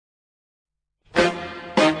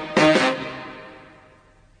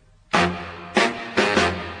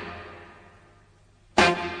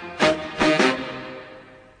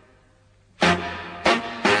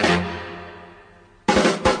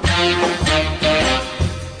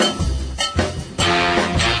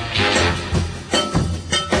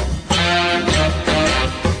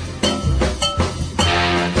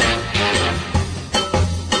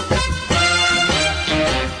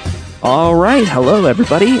Hello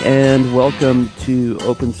everybody, and welcome to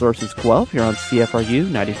Open Sources Guelph here on CFRU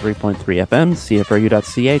 93.3 FM,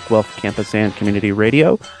 CFRU.ca, Guelph Campus and Community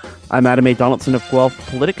Radio. I'm Adam A. Donaldson of Guelph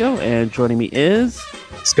Politico, and joining me is...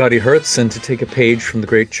 Scotty Hertz, and to take a page from the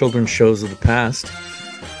great children's shows of the past,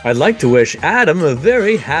 I'd like to wish Adam a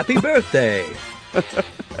very happy birthday.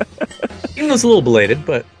 Even though it's a little belated,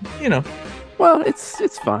 but, you know. Well,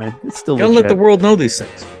 it's fine. It's still gotta legit. let the world know these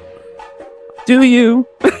things. Do you?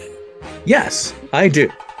 Yes, I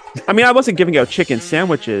do. I mean, I wasn't giving out chicken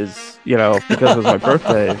sandwiches, because it was my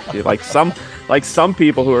birthday. Like some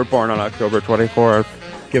people who were born on October 24th.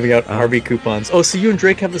 Giving out Harvey coupons. Oh, so you and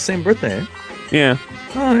Drake have the same birthday, eh? Yeah.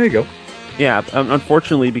 Oh, there you go. Yeah,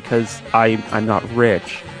 unfortunately, because I'm not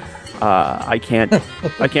rich, I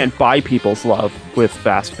can't buy people's love with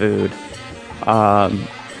fast food.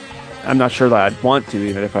 I'm not sure that I'd want to,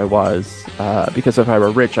 even if I was, because if I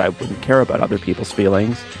were rich, I wouldn't care about other people's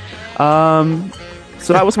feelings.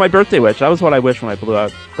 So that was my birthday wish. That was what I wished when I blew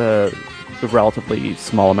out the relatively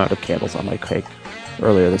small amount of candles on my cake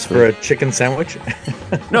earlier this week. For a chicken sandwich?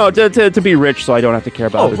 No, to be rich, so I don't have to care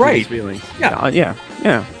about other people's feelings.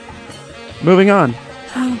 Yeah. Moving on.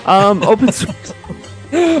 Open source.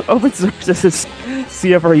 Open Source is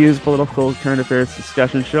CFRU's political current affairs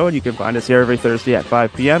discussion show, and you can find us here every Thursday at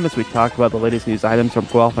 5 p.m. as we talk about the latest news items from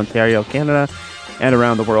Guelph, Ontario, Canada, and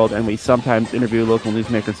around the world, and we sometimes interview local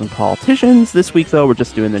newsmakers and politicians. This week, though, we're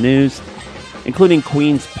just doing the news, including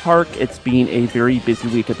Queen's Park. It's been a very busy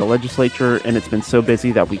week at the legislature, and it's been so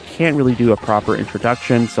busy that we can't really do a proper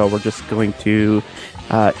introduction, so we're just going to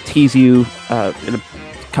tease you,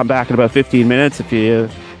 come back in about 15 minutes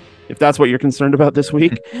if that's what you're concerned about this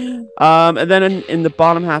week. And then in the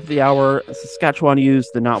bottom half of the hour, Saskatchewan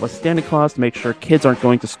used the notwithstanding clause to make sure kids aren't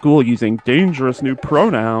going to school using dangerous new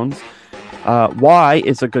pronouns. Why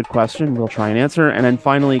is a good question. We'll try and answer. And then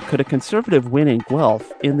finally, could a Conservative win in Guelph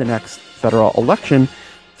in the next federal election?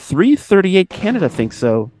 338 Canada thinks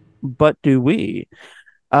so, but do we?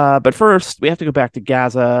 But first, we have to go back to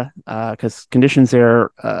Gaza because conditions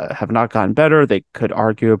there have not gotten better. It could be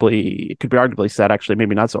arguably said, actually,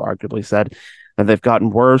 maybe not so arguably said, that they've gotten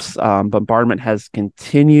worse. Bombardment has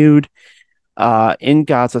continued in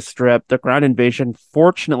Gaza Strip. The ground invasion,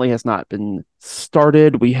 fortunately, has not been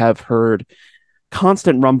started. We have heard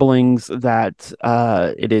constant rumblings that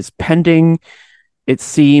it is pending. It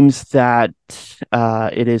seems that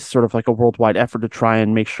it is sort of like a worldwide effort to try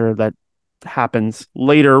and make sure that happens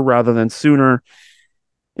later rather than sooner.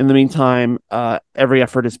 In the meantime, every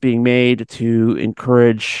effort is being made to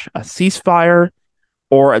encourage a ceasefire,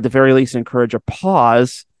 or at the very least encourage a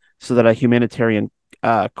pause so that a humanitarian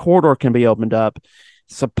corridor can be opened up.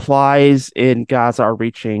 Supplies in Gaza are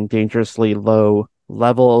reaching dangerously low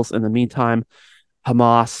levels. In the meantime,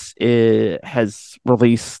 Hamas has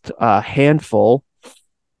released a handful,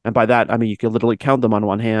 and by that I mean you can literally count them on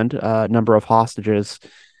one hand, number of hostages,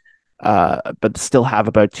 but still have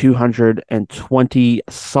about 220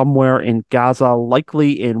 somewhere in Gaza,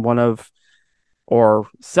 likely in one of or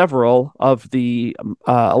several of the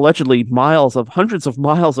allegedly hundreds of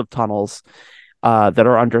miles of tunnels that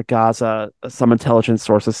are under Gaza. Some intelligence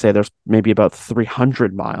sources say there's maybe about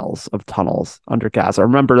 300 miles of tunnels under Gaza.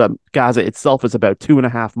 Remember that Gaza itself is about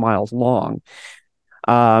 2.5 miles long.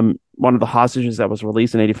 One of the hostages that was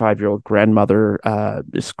released, an 85-year-old grandmother,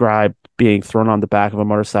 described being thrown on the back of a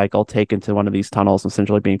motorcycle, taken to one of these tunnels,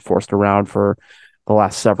 essentially being forced around for the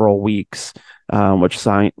last several weeks, which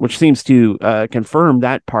seems to confirm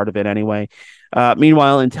that part of it anyway.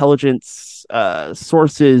 Meanwhile, intelligence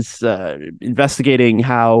sources investigating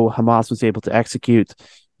how Hamas was able to execute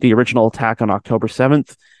the original attack on October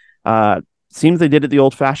 7th seems they did it the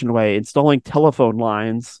old-fashioned way, installing telephone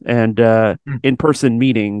lines and in-person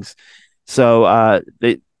meetings. So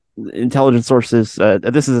the intelligence sources,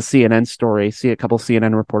 this is a CNN story. A couple of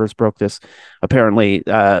CNN reporters broke this. Apparently,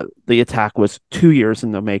 the attack was 2 years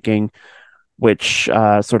in the making, which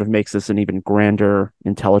sort of makes this an even grander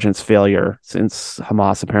intelligence failure, since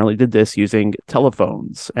Hamas apparently did this using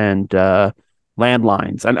telephones and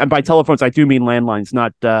landlines. And by telephones, I do mean landlines,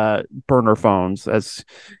 not burner phones, as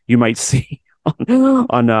you might see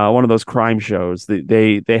on one of those crime shows.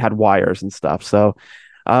 They had wires and stuff. So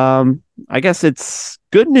I guess it's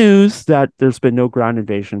good news that there's been no ground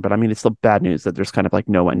invasion, but I mean, it's still bad news that there's kind of like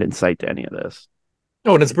no end in sight to any of this.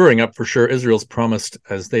 Oh, and it's brewing up for sure. Israel's promised,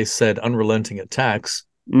 as they said, unrelenting attacks,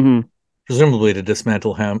 presumably to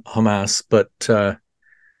dismantle Hamas. But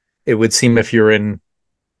it would seem if you're in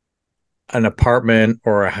an apartment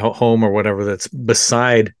or a home or whatever that's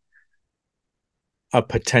beside a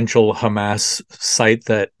potential Hamas site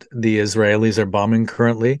that the Israelis are bombing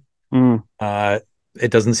currently,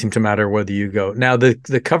 it doesn't seem to matter whether you go. Now,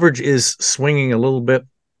 the coverage is swinging a little bit.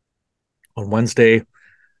 On Wednesday,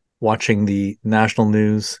 watching the national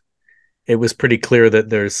news, it was pretty clear that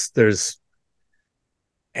there's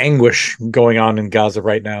anguish going on in Gaza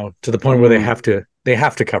right now, to the point where they have to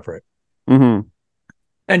cover it.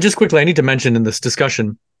 And just quickly, I need to mention in this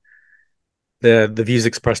discussion, the views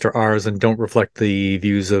expressed are ours and don't reflect the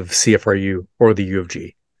views of CFRU or the U of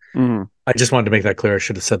G. I just wanted to make that clear. I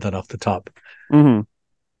should have said that off the top.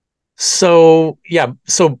 So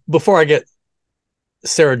before I get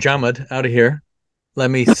Sarah Jamad out of here, let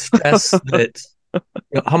me stress that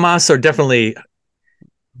Hamas are definitely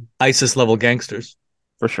ISIS level gangsters,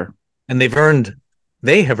 for sure, and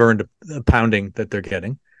they have earned a pounding that they're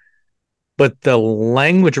getting. But the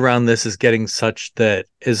language around this is getting such that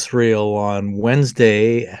Israel on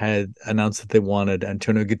Wednesday had announced that they wanted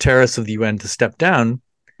Antonio Guterres of the UN to step down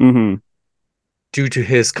due to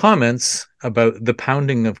his comments about the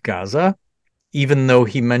pounding of Gaza, even though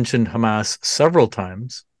he mentioned Hamas several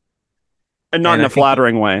times. And not in a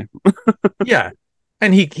flattering way. Yeah.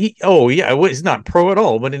 And he's not pro at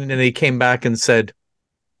all. But then he came back and said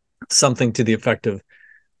something to the effect of,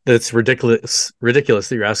 "That's ridiculous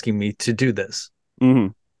that you're asking me to do this."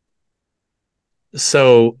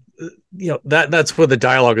 So, that's where the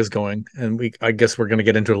dialogue is going. And I guess we're going to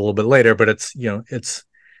get into it a little bit later, but it's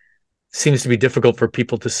seems to be difficult for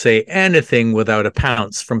people to say anything without a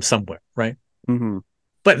pounce from somewhere, right?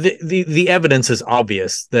 But the evidence is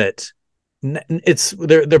obvious that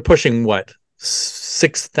they're pushing what,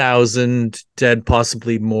 6,000 dead,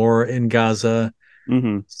 possibly more in Gaza,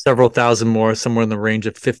 several thousand more, somewhere in the range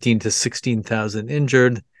of 15 to 16,000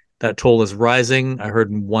 injured. That toll is rising. I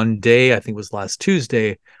heard in one day, I think it was last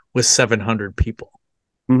Tuesday, was 700 people.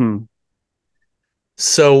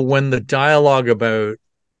 So when the dialogue about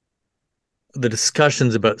the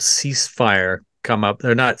discussions about ceasefire come up,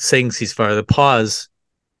 they're not saying ceasefire. The pause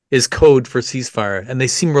is code for ceasefire, and they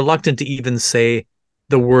seem reluctant to even say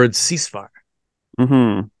the word ceasefire.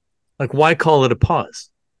 Like, why call it a pause?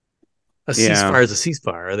 A ceasefire is a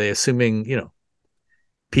ceasefire. Are they assuming,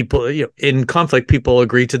 people, in conflict, people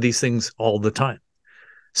agree to these things all the time?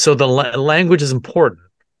 So the language is important,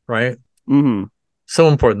 right? So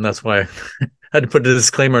important. That's why I had to put a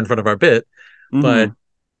disclaimer in front of our bit, but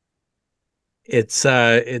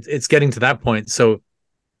it's getting to that point. So,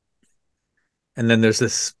 and then there's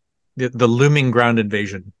the looming ground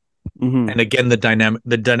invasion, and again the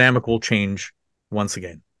dynamic will change once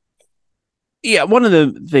again. Yeah, one of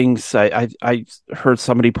the things I heard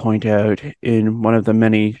somebody point out in one of the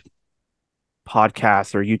many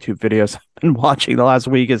podcasts or YouTube videos I've been watching the last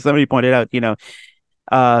week is somebody pointed out, the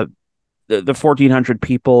 1,400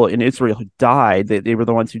 people in Israel who died, they were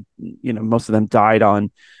the ones who, most of them died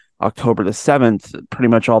on October the 7th. Pretty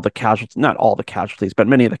much all the casualties, not all the casualties, but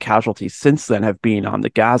many of the casualties since then have been on the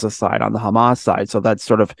Gaza side, on the Hamas side. So that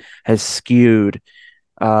sort of has skewed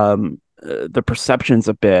the perceptions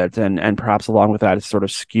a bit, and perhaps along with that, it's sort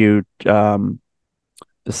of skewed the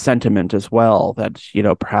sentiment as well. That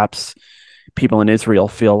perhaps people in Israel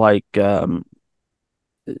feel like the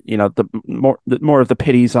more of the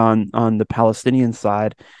pity's on the Palestinian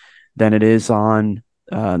side than it is on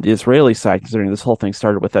the Israeli side, considering this whole thing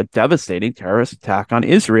started with a devastating terrorist attack on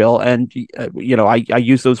Israel. And I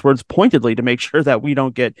use those words pointedly to make sure that we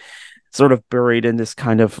don't get sort of buried in this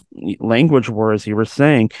kind of language war, as you were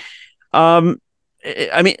saying. I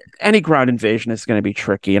mean, any ground invasion is going to be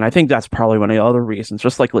tricky, and I think that's probably one of the other reasons,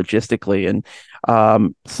 just like logistically. And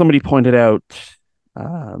somebody pointed out,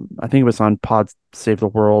 I think it was on Pod Save the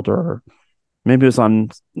World, or maybe it was on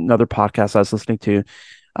another podcast I was listening to,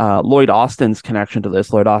 Lloyd Austin's connection to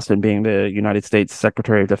this. Lloyd Austin being the United States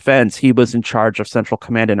Secretary of Defense, he was in charge of Central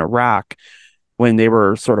Command in Iraq when they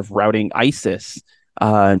were sort of routing ISIS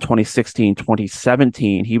in 2016,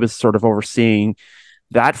 2017. He was sort of overseeing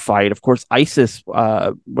that fight. Of course, ISIS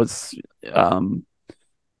was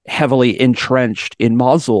heavily entrenched in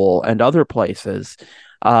Mosul and other places,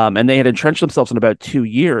 and they had entrenched themselves in about 2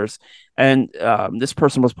 years. And this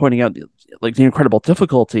person was pointing out like the incredible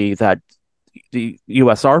difficulty that the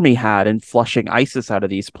U.S. Army had in flushing ISIS out of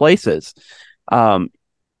these places. And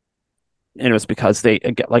it was because they,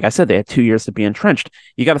 like I said, they had 2 years to be entrenched.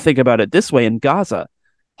 You got to think about it this way: in Gaza,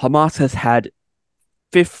 Hamas has had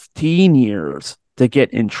 15 years to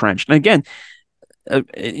get entrenched. And again,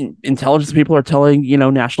 intelligence people are telling,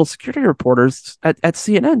 national security reporters at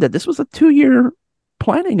CNN that this was a 2-year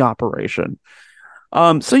planning operation.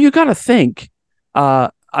 So you got to think,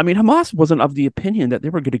 Hamas wasn't of the opinion that they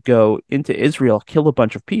were going to go into Israel, kill a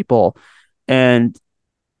bunch of people, and,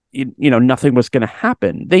 nothing was going to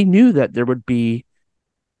happen. They knew that there would be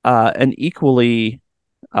an equally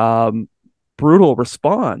um, brutal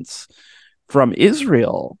response from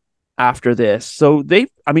Israel after this. So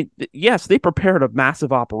I mean, yes, they prepared a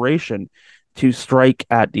massive operation to strike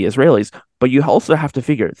at the Israelis, but you also have to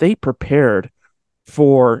figure they prepared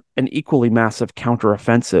for an equally massive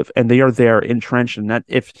counteroffensive, and they are there entrenched. And that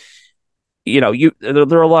if there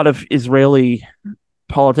are a lot of Israeli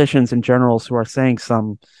politicians and generals who are saying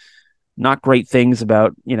some not great things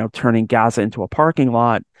about turning Gaza into a parking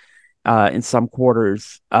lot in some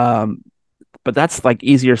quarters. But that's like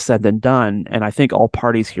easier said than done, and I think all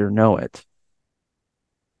parties here know it.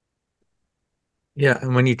 Yeah,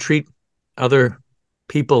 and when you treat other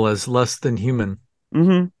people as less than human,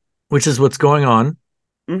 Mm-hmm. which is what's going on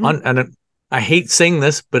Mm-hmm. and I hate saying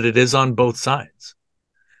this, but it is on both sides.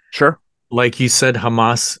 Sure. Like you said,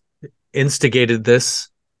 Hamas instigated this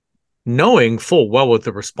knowing full well what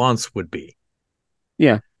the response would be.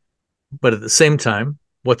 Yeah. But at the same time,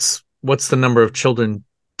 what's the number of children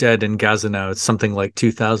dead in Gaza now? It's something like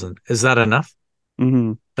 2,000. Is that enough?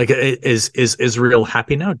 Mm-hmm. Like, is Israel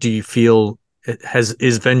happy now? Do you feel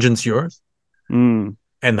is vengeance yours? Mm.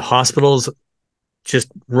 And the hospitals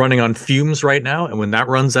just running on fumes right now. And when that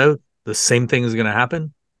runs out, the same thing is going to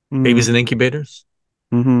happen. Mm. Babies in incubators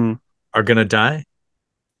Mm-hmm. are going to die.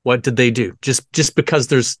 What did they do? Just because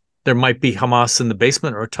there might be Hamas in the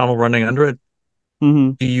basement or a tunnel running under it,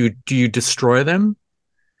 Mm-hmm. do you destroy them?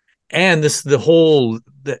 And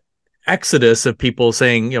the exodus of people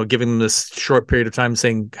saying, giving them this short period of time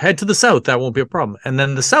saying head to the south, that won't be a problem. And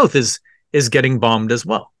then the south is getting bombed as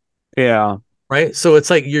well. Yeah. Right? So it's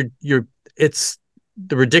like it's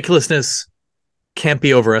the ridiculousness can't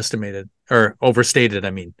be overestimated or overstated,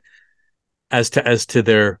 I mean, as to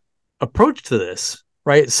their approach to this,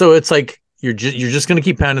 right? So it's like you're just going to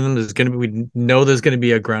keep pounding them. We know there's going to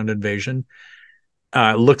be a ground invasion.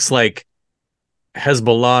 Looks like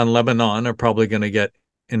Hezbollah and Lebanon are probably going to get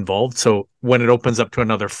involved. So when it opens up to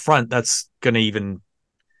another front, that's going to even,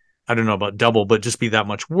 I don't know about double, but just be that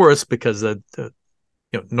much worse because the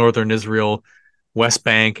northern Israel, West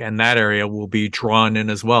Bank, and that area will be drawn in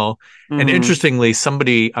as well. And Mm-hmm. interestingly,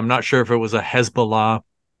 somebody, I'm not sure if it was a Hezbollah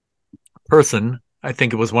person, I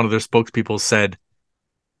think it was one of their spokespeople said,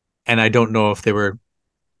 and I don't know if they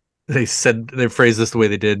phrased this the way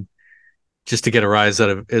they did just to get a rise out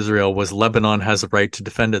of Israel, was Lebanon has a right to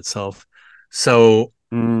defend itself. So,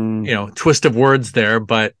 Mm. twist of words there,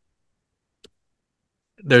 but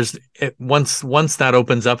once that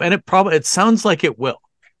opens up, and it sounds like it will.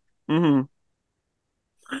 Mm-hmm.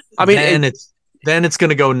 I mean, Then it's going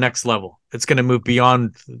to go next level. It's going to move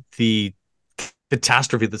beyond the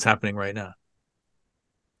catastrophe that's happening right now.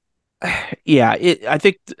 yeah, I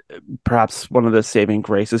think perhaps one of the saving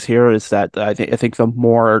graces here is that I think the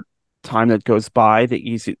more time that goes by,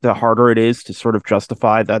 the harder it is to sort of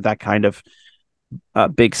justify that kind of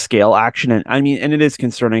big scale action. And I mean, and it is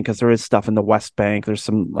concerning because there is stuff in the West Bank. There's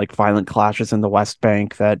some like violent clashes in the West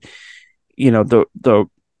Bank that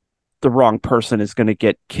the wrong person is going to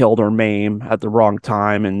get killed or maimed at the wrong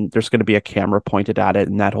time, and there's going to be a camera pointed at it,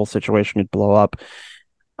 and that whole situation could blow up.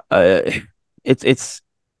 Uh, it's it's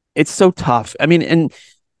it's so tough. I mean, and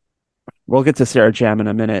we'll get to Sarah Jam in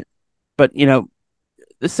a minute, but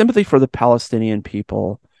the sympathy for the Palestinian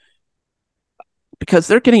people, because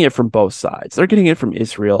they're getting it from both sides. They're getting it from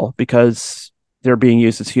Israel because they're being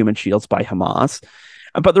used as human shields by Hamas,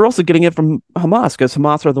 but they're also getting it from Hamas because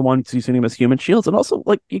Hamas are the ones using them as human shields. And also,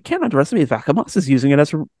 like, you can't underestimate the fact Hamas is using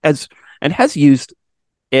it as and has used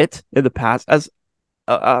it in the past as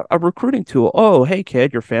a recruiting tool. Oh, hey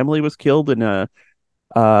kid, your family was killed in a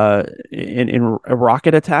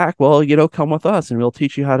rocket attack. Well, come with us and we'll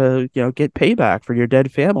teach you how to get payback for your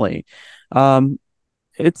dead family. Um,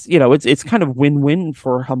 it's kind of win-win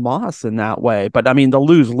for Hamas in that way. But I mean, the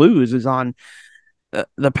lose-lose is on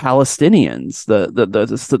the Palestinians,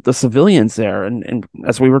 the civilians there, and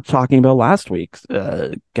as we were talking about last week,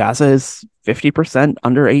 Gaza is 50%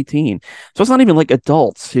 under 18, so it's not even like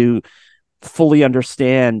adults who fully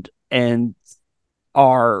understand and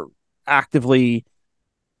are actively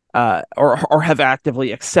or have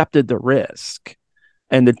actively accepted the risk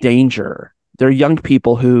and the danger. They're young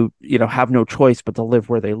people who have no choice but to live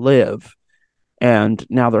where they live, and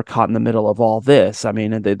now they're caught in the middle of all this. I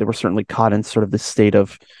mean, they were certainly caught in sort of this state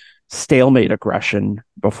of stalemate aggression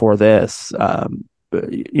before this,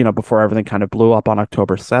 before everything kind of blew up on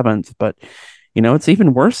October 7th. But it's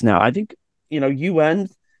even worse now. I think UN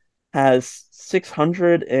has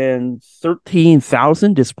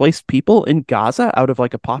 613,000 displaced people in Gaza out of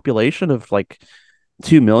like a population of like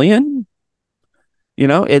 2 million.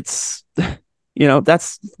 It's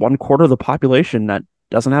that's one quarter of the population that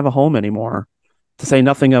doesn't have a home anymore. To say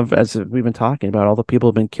nothing of, as we've been talking about, all the people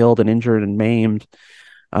have been killed and injured and maimed.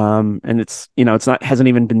 And it's, it's not, hasn't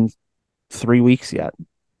even been 3 weeks yet.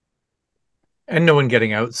 And no one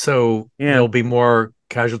getting out. So Yeah. there'll be more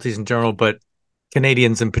casualties in general, but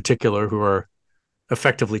Canadians in particular who are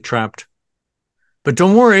effectively trapped. But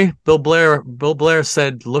don't worry, Bill Blair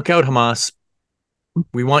said, "Look out, Hamas.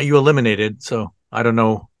 We want you eliminated." So I don't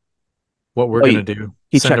know what we're Well, gonna do.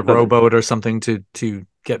 he Send a checked the rowboat or something to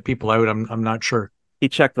get people out. I'm not sure. he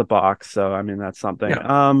checked the box, so I mean that's something.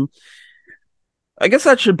 Yeah. I guess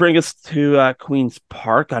that should bring us to Queens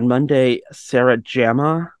Park on Monday. Sarah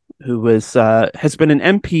Jama, who has been an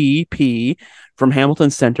MPP from Hamilton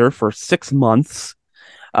Center for 6 months.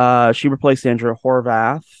 She replaced Andrew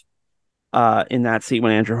Horvath in that seat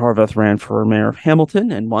when Andrew Horvath ran for mayor of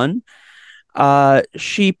Hamilton and won.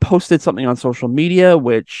 She posted something on social media,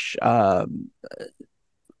 which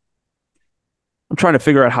I'm trying to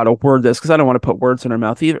figure out how to word this because I don't want to put words in her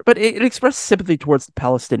mouth either. But it expressed sympathy towards the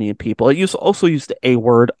Palestinian people. It also used the A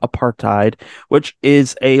word, apartheid, which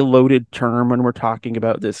is a loaded term when we're talking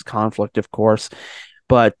about this conflict, of course.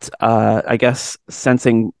 But I guess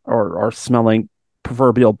sensing or smelling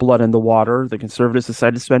proverbial blood in the water, the Conservatives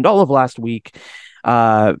decided to spend all of last week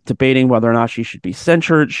debating whether or not she should be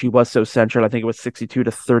censured. She was so censured, I think it was 62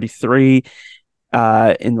 to 33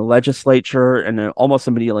 in the legislature, and then almost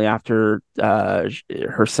immediately after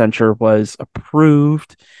her censure was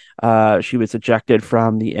approved, she was ejected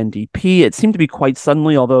from the NDP. It seemed to be quite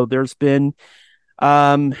suddenly, although there's been,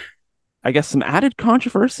 I guess, some added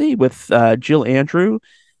controversy with Jill Andrew,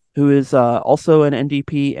 who is also an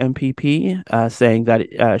NDP MPP, saying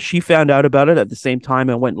that she found out about it at the same time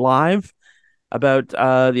and went live about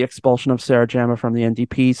the expulsion of Sarah Jama from the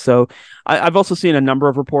NDP. So I've also seen a number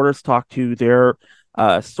of reporters talk to their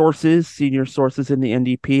sources, senior sources in the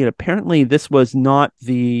NDP, and apparently this was not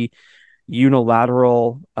the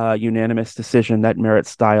unilateral, unanimous decision that Merritt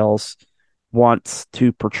Stiles wants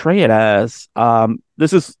to portray it as.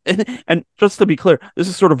 This is, and just to be clear, this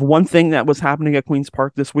is sort of one thing that was happening at Queen's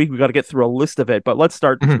Park this week. We got to get through a list of it, but let's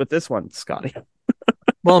start with this one, Scotty.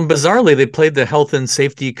 Well, and bizarrely, they played the health and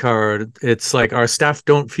safety card. It's like our staff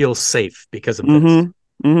don't feel safe because of this.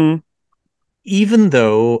 Even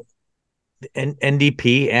though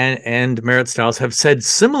NDP and Merritt Stiles have said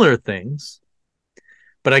similar things,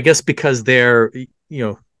 but I guess because they're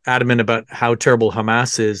adamant about how terrible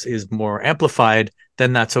Hamas is more amplified,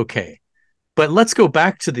 then that's okay. But let's go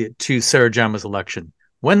back to Sarah Jama's election.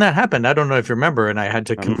 When that happened, I don't know if you remember, and I had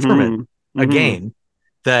to confirm it again,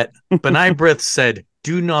 that B'nai B'rith said,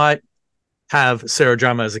 do not have Sarah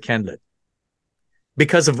Jama as a candidate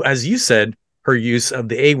because of, as you said, her use of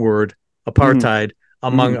the A word, apartheid,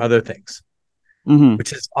 among other things,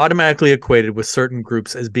 which is automatically equated with certain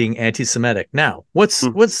groups as being anti-Semitic. Now, what's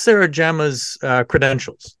Sarah Jama's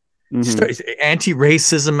credentials?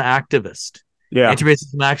 Anti-racism activist,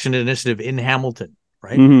 anti-racism action initiative in Hamilton,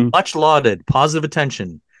 right? Much lauded, positive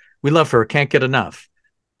attention. We love her, can't get enough,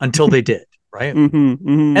 until they did. Right. And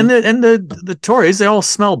the Tories, they all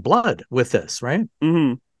smell blood with this, right?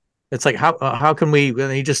 It's like, how can we,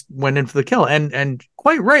 he just went in for the kill. And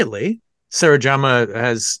quite rightly, Sarah Jama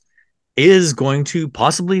is going to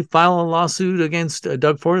possibly file a lawsuit against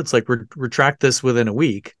Doug Ford. It's like, retract this within a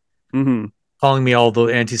week, calling me all the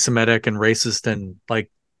anti-Semitic and racist and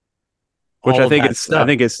like, which I think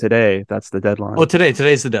it's today. That's the deadline. Oh,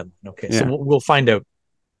 today's the deadline. Okay. Yeah. So we'll find out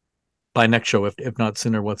by next show, if not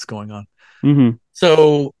sooner, what's going on.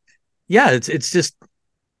 So yeah, it's just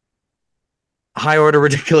high order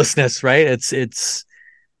ridiculousness, right? It's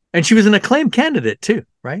and she was an acclaimed candidate too,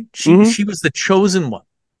 right? She was the chosen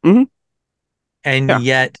one. And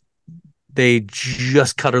yet they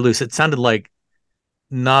just cut her loose. It sounded like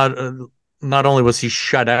not only was she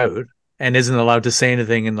shut out and isn't allowed to say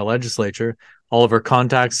anything in the legislature, all of her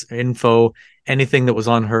contacts, info, anything that was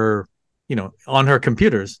on her, on her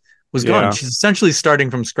computers was gone. She's essentially starting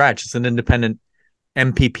from scratch. It's an independent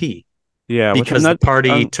MPP. Yeah, because the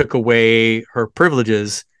party took away her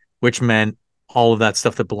privileges, which meant all of that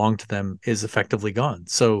stuff that belonged to them is effectively gone.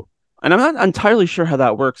 So, and I'm not entirely sure how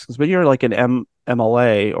that works because when you're like an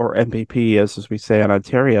MLA or MPP, as we say in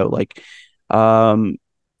Ontario, like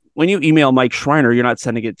when you email Mike Schreiner, you're not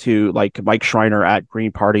sending it to like Mike Schreiner at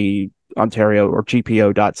Green Party Ontario or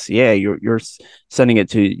GPO.ca. You're sending it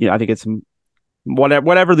to, I think it's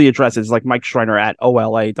whatever the address is, like Mike Schreiner at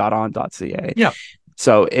ola.on.ca. Yeah.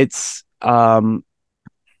 So it's I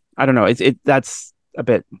don't know. That's a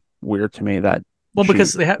bit weird to me that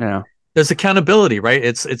because they have there's accountability, right?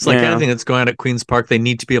 It's like anything that's going on at Queen's Park. They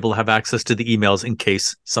need to be able to have access to the emails in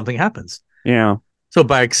case something happens. Yeah. So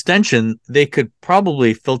by extension, they could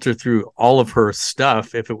probably filter through all of her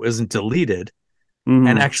stuff if it wasn't deleted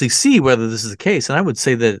and actually see whether this is the case. And I would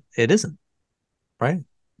say that it isn't, right?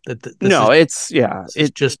 This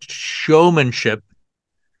is just showmanship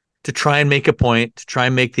to try and make a point, to try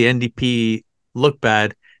and make the NDP look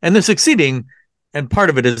bad. And they're succeeding. And part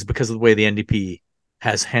of it is because of the way the NDP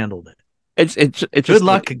has handled it. It's good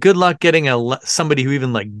luck. Good luck getting somebody who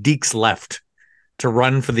even like Deeks left to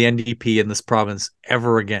run for the NDP in this province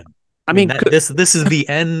ever again. I mean this is the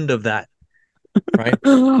end of that, right?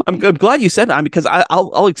 I'm glad you said that because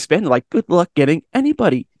I'll expand. Like, good luck getting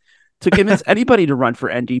anybody to convince anybody to run for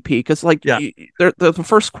NDP because, like, the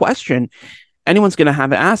first question anyone's going to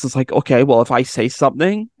have asked is like, okay, well, if I say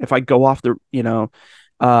something, if I go off the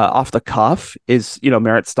off the cuff, is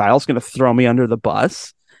Marit Stiles going to throw me under the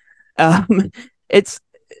bus? It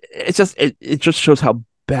just shows how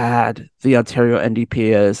bad the Ontario NDP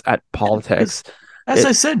is at politics. As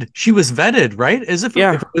I said, she was vetted, right? As if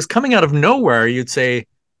it was coming out of nowhere, you'd say,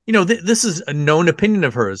 this is a known opinion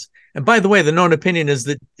of hers. And by the way, the known opinion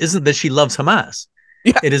isn't that she loves Hamas.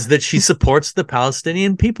 Yeah. It is that she supports the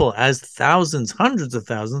Palestinian people, as thousands, hundreds of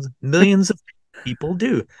thousands, millions of people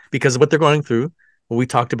do, because of what they're going through, what we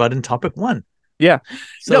talked about in topic 1. Yeah.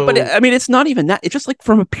 So, no, but I mean, it's not even that. It's just like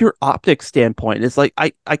from a pure optics standpoint. It's like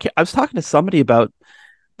I was talking to somebody about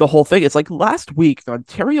the whole thing. It's like last week, the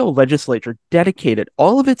Ontario legislature dedicated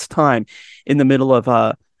all of its time in the middle of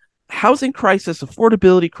a housing crisis,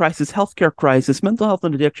 affordability crisis, healthcare crisis, mental health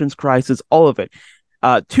and addictions crisis, all of it.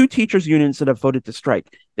 2 teachers unions that have voted to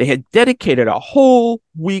strike. They had dedicated a whole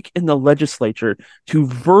week in the legislature to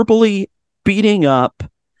verbally beating up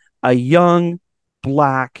a young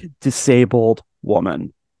Black disabled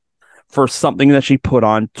woman for something that she put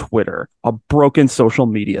on Twitter, a broken social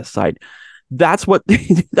media site. That's what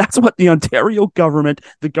the Ontario government,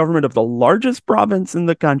 the government of the largest province in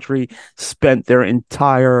the country, spent their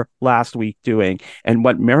entire last week doing. And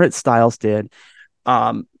what Marit Stiles did,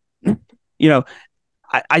 I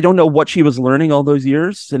don't know what she was learning all those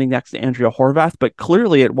years sitting next to Andrea Horwath, but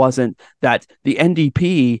clearly it wasn't that the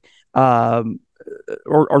NDP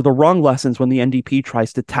or the wrong lessons when the NDP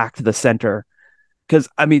tries to tack to the center. Because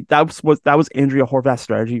I mean that was Andrea Horwath's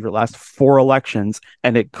strategy for the last 4 elections,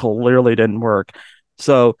 and it clearly didn't work.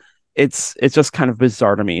 So it's just kind of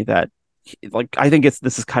bizarre to me that, like, I think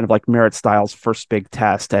this is kind of like Marit Stiles' first big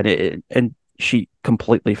test, and she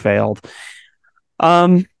completely failed.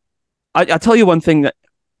 I'll tell you one thing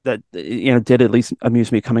that did at least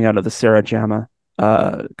amuse me coming out of the Sarah Jama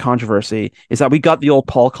controversy is that we got the old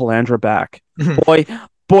Paul Calandra back.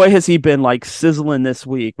 Boy, has he been like sizzling this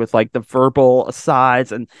week with like the verbal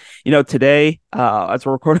asides. And, today, as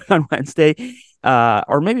we're recording on Wednesday,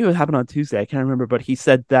 or maybe it happened on Tuesday, I can't remember, but he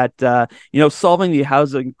said that, solving the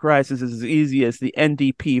housing crisis is as easy as the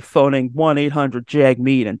NDP phoning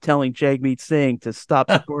 1-800-JAG-MEAT and telling Jagmeet Singh to stop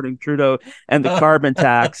supporting Trudeau and the carbon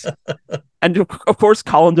tax. And of course,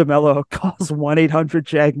 Colin DeMello calls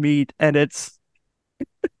 1-800-JAG-MEAT, and it's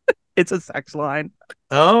a sex line.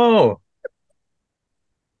 Oh,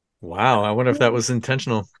 wow. I wonder if that was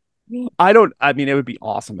intentional. I mean, it would be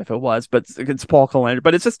awesome if it was, but it's Paul Calandra.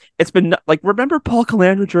 But it's been like, remember Paul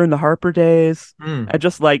Calandra during the Harper days? And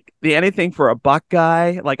just like the anything for a buck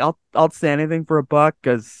guy. Like, I'll say anything for a buck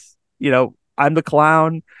because, I'm the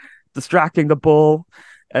clown distracting the bull.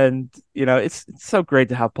 And, it's so great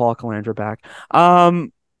to have Paul Calandra back.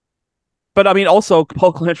 But I mean, also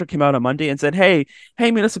Paul Calandra came out on Monday and said, hey,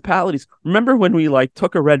 municipalities, remember when we like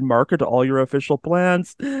took a red marker to all your official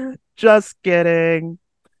plans? Just kidding.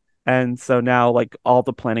 And so now, like, all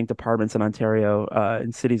the planning departments in Ontario,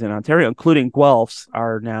 in cities in Ontario, including Guelph's,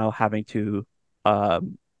 are now having to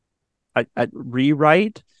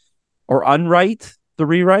rewrite or unwrite the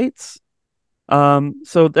rewrites.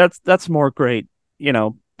 So that's more great,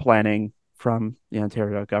 planning from the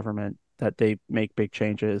Ontario government, that they make big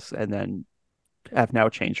changes and then have now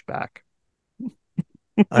changed back.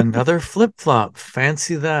 Another flip-flop.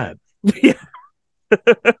 Fancy that. Yeah.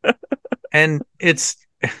 And it's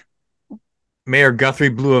Mayor Guthrie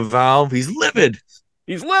blew a valve. He's livid.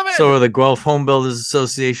 So are the Guelph Home Builders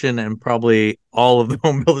Association and probably all of the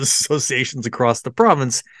home builders associations across the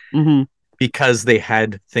province, because they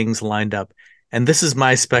had things lined up. And this is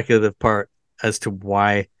my speculative part as to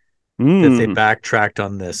why that they backtracked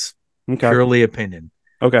on this. Okay. Purely opinion.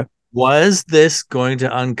 Okay. Was this going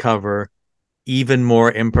to uncover even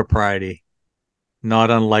more impropriety, not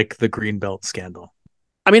unlike the Greenbelt scandal?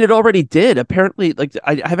 I mean, it already did. Apparently, like,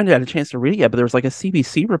 I haven't had a chance to read it yet, but there was like a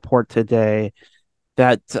CBC report today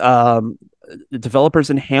that the developers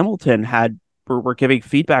in Hamilton had were giving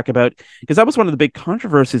feedback about, because that was one of the big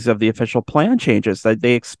controversies of the official plan changes, that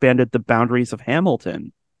they expanded the boundaries of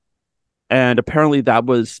Hamilton, and apparently that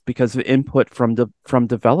was because of input from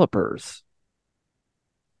developers.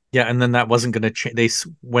 Yeah, and then that wasn't going to change.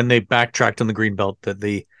 When they backtracked on the greenbelt,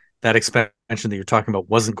 that expansion that you're talking about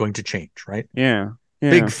wasn't going to change, right? Yeah.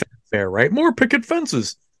 Big fanfare, right? More picket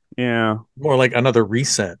fences. Yeah. More like another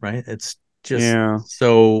reset, right? It's just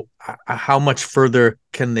so how much further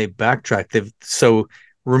can they backtrack? So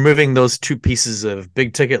removing those two pieces of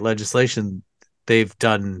big ticket legislation, they've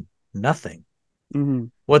done nothing. Mm-hmm.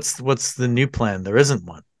 What's the new plan? There isn't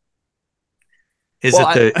one. Is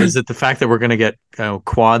it the fact that we're going to get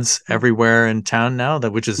quads everywhere in town now,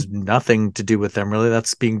 which is nothing to do with them really?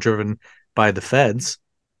 That's being driven by the feds,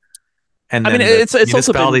 and then it's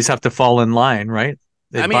municipalities have to fall in line, right?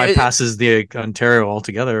 It bypasses the Ontario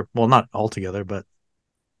altogether. Well, not altogether, but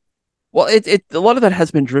a lot of that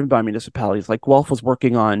has been driven by municipalities. Like Guelph was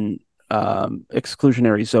working on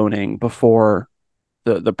exclusionary zoning before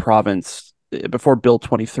the province, before Bill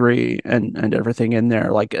 23 and everything in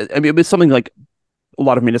there. Like, I mean, it was something like a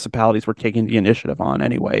lot of municipalities were taking the initiative on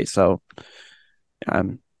anyway. So, I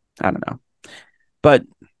don't know, but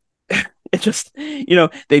it just,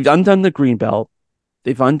 they've undone the Greenbelt,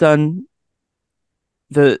 they've undone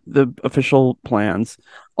the official plans.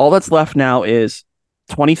 All that's left now is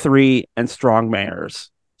 23 and strong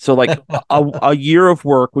mayors. So like a year of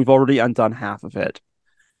work, we've already undone half of it.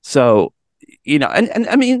 So, and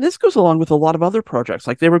I mean, this goes along with a lot of other projects.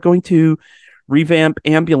 Like they were going to revamp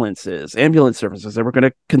ambulance services. They were going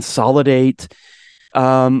to consolidate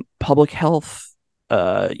public health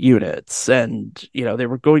units, and they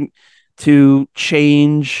were going to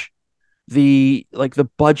change the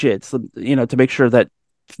budgets, to make sure that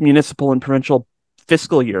municipal and provincial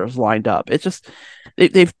fiscal years lined up. It's just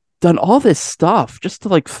they've done all this stuff just to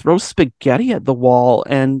like throw spaghetti at the wall.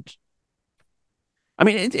 And I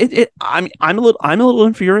mean, I'm a little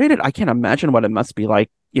infuriated. I can't imagine what it must be like,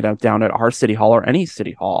 down at our city hall or any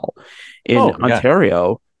city hall in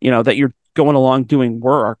Ontario, that you're going along doing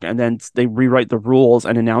work and then they rewrite the rules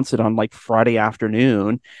and announce it on like Friday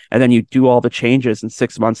afternoon. And then you do all the changes. And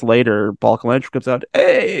 6 months later, Balkalanch comes out,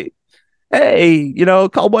 hey, call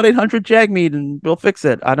 1-800-JAGMEAT and we'll fix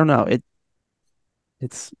it. I don't know.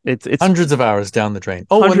 It's hundreds of hours down the drain.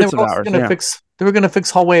 Oh, and they were also going to fix. They were going to fix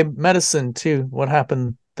hallway medicine too. What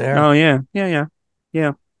happened there? Oh yeah.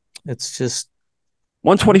 It's just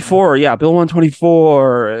 124. Yeah, Bill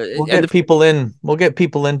 124. We'll get people in. We'll get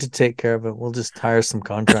people in to take care of it. We'll just hire some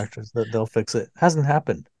contractors that they'll fix it. Hasn't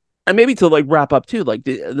happened. And maybe to like wrap up too, like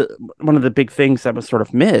one of the big things that was sort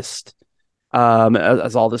of missed.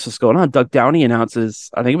 As all this was going on, Doug Downey announces,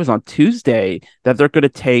 I think it was on Tuesday, that they're going to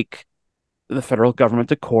take the federal government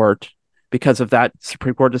to court because of that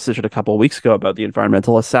Supreme Court decision a couple of weeks ago about the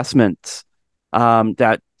environmental assessments,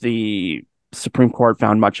 that the Supreme Court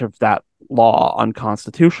found much of that law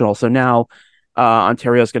unconstitutional. So now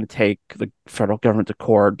Ontario is going to take the federal government to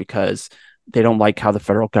court because they don't like how the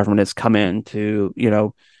federal government has come in to,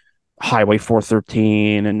 Highway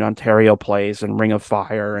 413 and Ontario Place and Ring of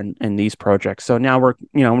Fire and these projects. So now we're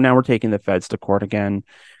taking the feds to court again.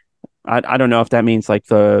 I don't know if that means like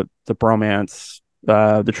the bromance,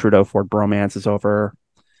 the Trudeau Ford bromance is over.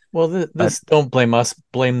 Well, this don't blame us,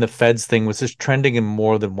 blame the feds thing, which is trending in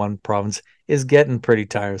more than one province, is getting pretty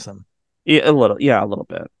tiresome. Yeah, a little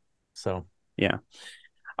bit. So yeah.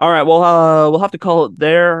 All right. Well, we'll have to call it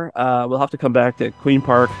there. We'll have to come back to Queen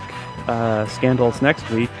Park scandals next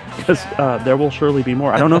week because there will surely be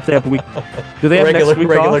more. I don't know if they have a week. Do they have next week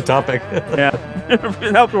regular off? Topic? Yeah,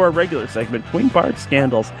 now to our regular segment, Queen Park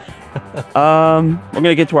scandals. We're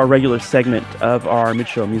gonna get to our regular segment of our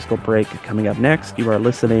mid-show musical break coming up next. You are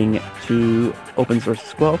listening to Open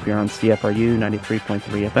Sources Guelph. You're on CFRU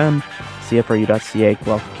 93.3 FM, CFRU.ca,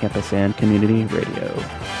 Guelph Campus and Community Radio.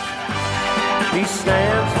 He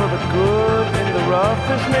stands for the good in the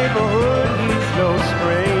roughest neighborhood. He's no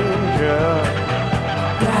stranger.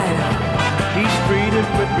 He's treated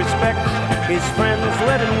with respect. His friends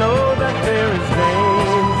let him know that there is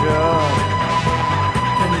danger.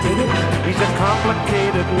 He's a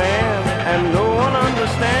complicated man, and no one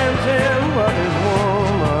understands him but his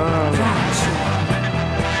woman.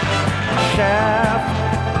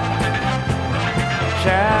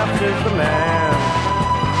 Shaft is the man.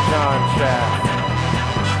 John Shaft.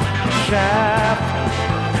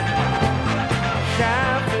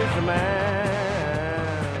 Shaft is the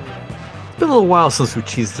man. It's been a little while since we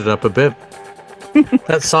cheesed it up a bit.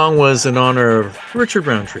 That song was in honor of Richard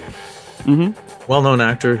Roundtree. Mm-hmm. Well-known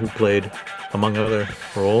actor who played, among other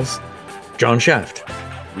roles, John Shaft.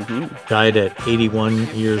 Died at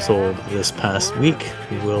 81 years old this past week.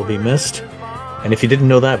 He will be missed. And if you didn't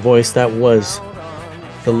know that voice, that was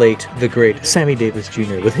the late, the great Sammy Davis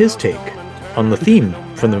Jr. with his take on the theme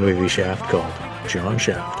from the movie Shaft called John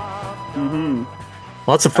Shaft.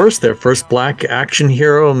 Lots of firsts there. First black action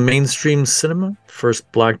hero in mainstream cinema.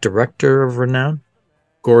 First black director of renown.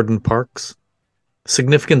 Gordon Parks.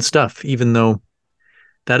 Significant stuff, even though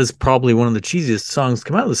that is probably one of the cheesiest songs to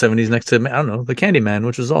come out of the 70s next to, I don't know, The Candyman,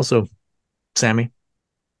 which was also Sammy.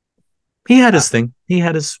 He had his thing. He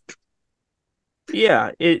had his...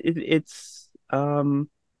 Yeah, it's... I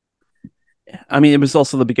mean, it was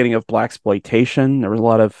also the beginning of blaxploitation. There was a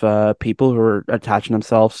lot of people who were attaching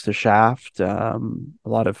themselves to Shaft. A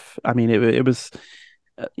lot of... I mean, it was...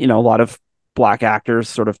 a lot of black actors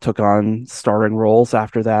sort of took on starring roles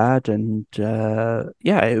after that, and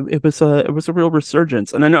it was a real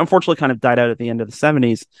resurgence, and then unfortunately kind of died out at the end of the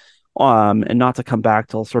 70s, and not to come back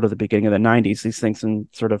till sort of the beginning of the 90s. These things, and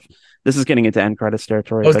sort of, this is getting into end credits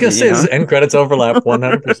territory. I was gonna say end credits overlap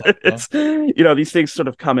 100%. It's these things sort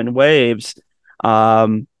of come in waves,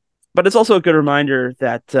 but it's also a good reminder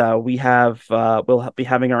that we'll be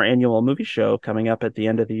having our annual movie show coming up at the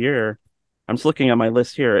end of the year. I'm just looking at my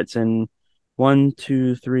list here. It's in 1,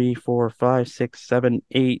 2, 3, 4, 5, 6, 7,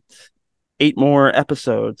 8 more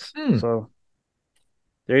episodes. So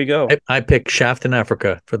there you go. I pick Shaft in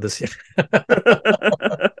Africa for this year.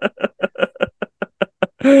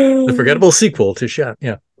 The forgettable sequel to Shaft.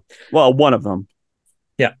 Yeah. Well, one of them.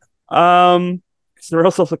 Yeah. So there are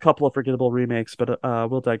also a couple of forgettable remakes, but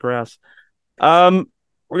we'll digress.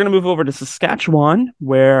 We're going to move over to Saskatchewan,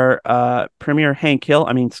 where Premier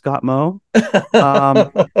Scott Moe.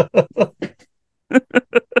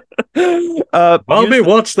 Bobby,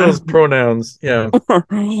 watch those pronouns. Yeah.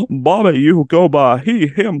 Bobby, you go by he,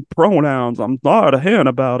 him pronouns. I'm not a hen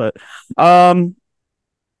about it.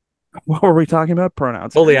 What were we talking about?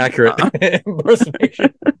 Pronouns. Fully accurate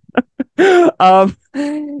impersonation.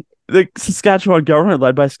 The Saskatchewan government,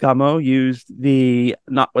 led by Scott Moe, used the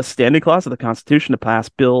notwithstanding clause of the Constitution to pass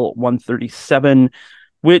Bill 137,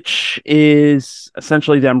 which is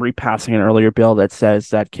essentially them repassing an earlier bill that says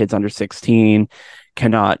that kids under 16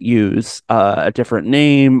 cannot use a different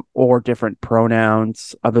name or different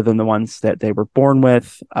pronouns other than the ones that they were born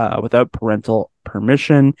with without parental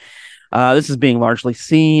permission. This is being largely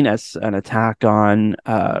seen as an attack on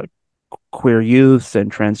queer youths and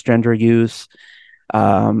transgender youths.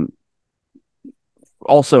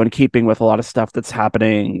 Also in keeping with a lot of stuff that's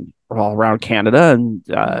happening all around Canada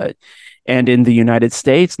and in the United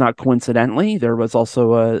States. Not coincidentally, there was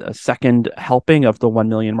also a second helping of the 1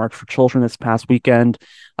 Million March for Children this past weekend.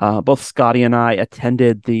 Both Scotty and I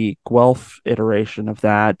attended the Guelph iteration of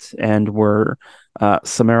that and were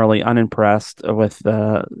summarily unimpressed with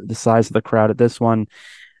the size of the crowd at this one.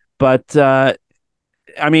 But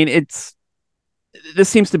this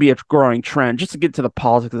seems to be a growing trend. Just to get to the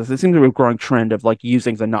politics of this, it seems to be a growing trend of like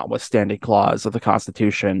using the notwithstanding clause of the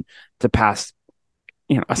Constitution to pass,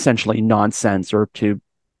 essentially nonsense or to,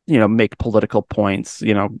 make political points.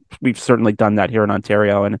 We've certainly done that here in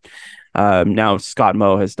Ontario, and now Scott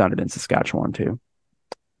Moe has done it in Saskatchewan too.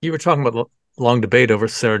 You were talking about long debate over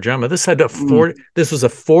Sarah Jama. This This was a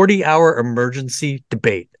 40-hour emergency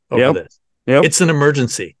debate over this. Yep. It's an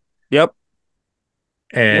emergency. Yep.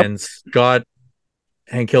 And Scott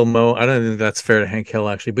Hank Hill Moe, I don't think that's fair to Hank Hill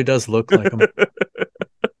actually, but he does look like him.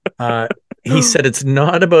 He said it's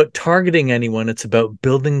not about targeting anyone, it's about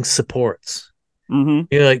building supports.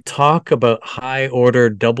 Talk about high order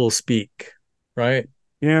double speak, right?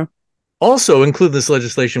 Yeah. Also include this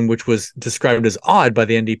legislation, which was described as odd by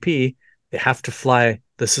the NDP. They have to fly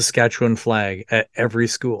the Saskatchewan flag at every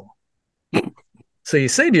school. So you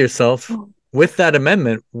say to yourself, with that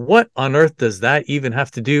amendment, what on earth does that even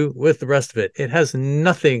have to do with the rest of it? It has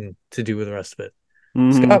nothing to do with the rest of it.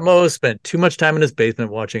 Scott Moe spent too much time in his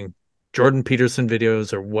basement watching Jordan Peterson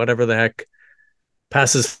videos or whatever the heck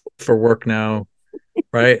passes for work now,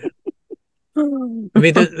 right? I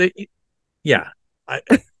mean,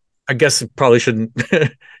 I guess probably shouldn't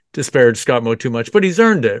disparage Scott Moe too much, but he's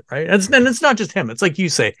earned it, right? And it's not just him. It's like you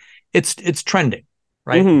say, it's trending,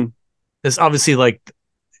 right? It's obviously like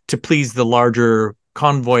to please the larger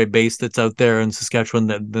convoy base that's out there in Saskatchewan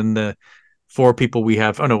than the 4 people we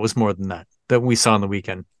have. Oh no, it was more than that we saw on the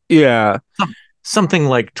weekend. Yeah. Something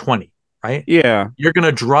like 20, right? Yeah. You're going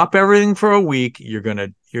to drop everything for a week. You're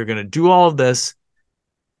going to do all of this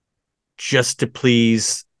just to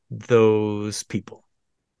please those people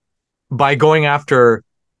by going after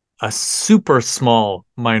a super small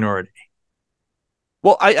minority.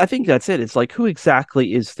 Well, I think that's it. It's like, who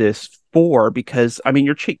exactly is this for? Because I mean,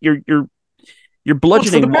 you're You're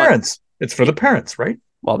bludgeoning it's for the parents. It's for the parents, right?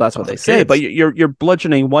 Well, that's what they say, but you're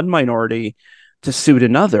bludgeoning one minority to suit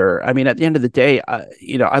another. I mean, at the end of the day,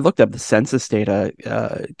 I looked up the census data.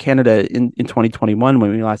 Canada in 2021,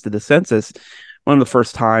 when we last did the census, one of the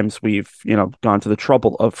first times we've gone to the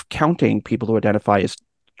trouble of counting people who identify as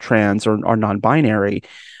trans or non-binary.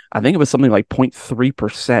 I think it was something like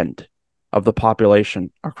 0.3% of the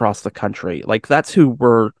population across the country. Like, that's who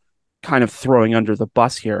we're kind of throwing under the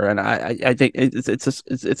bus here. And I think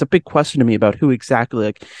it's a big question to me about who exactly,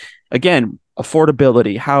 like, again,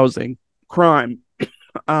 affordability, housing, crime,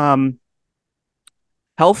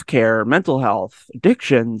 healthcare, mental health,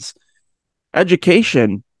 addictions,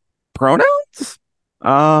 education, pronouns.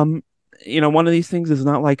 One of these things is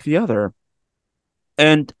not like the other.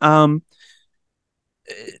 And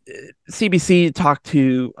CBC talked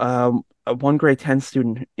to one grade 10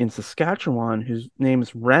 student in Saskatchewan whose name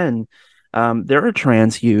is Ren. They're a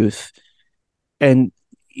trans youth, and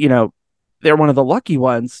they're one of the lucky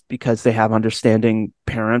ones because they have understanding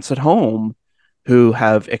parents at home who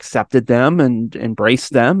have accepted them and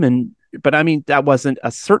embraced them. But I mean, that wasn't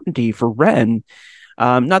a certainty for Ren.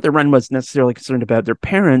 Not that Ren was necessarily concerned about their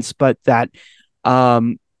parents, but that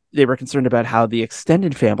they were concerned about how the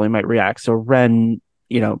extended family might react. So Ren,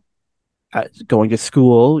 going to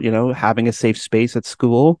school, having a safe space at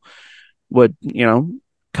school, would,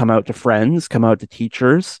 come out to friends, come out to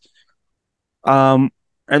teachers, and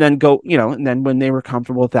then go, and then when they were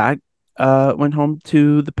comfortable with that, went home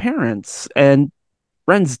to the parents. And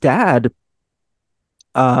Ren's dad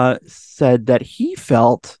said that he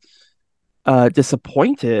felt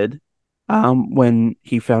disappointed when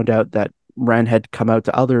he found out that Ren had come out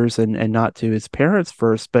to others and not to his parents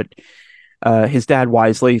first. But his dad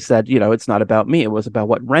wisely said, it's not about me. It was about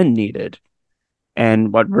what Ren needed.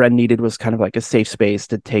 And what Ren needed was kind of like a safe space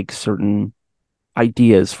to take certain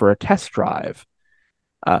ideas for a test drive,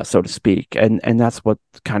 so to speak. And that's what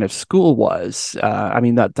kind of school was. I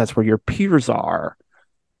mean, that's where your peers are.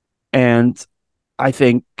 And I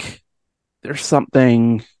think there's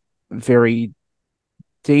something very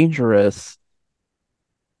dangerous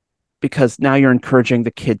because now you're encouraging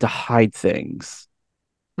the kid to hide things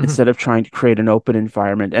instead of trying to create an open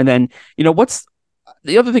environment. And then, what's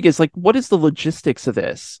the other thing is, like, what is the logistics of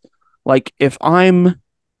this? Like, if I'm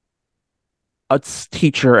a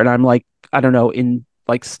teacher and I'm like, I don't know, in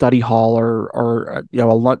like study hall or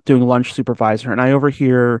doing lunch supervisor, and I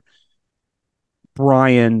overhear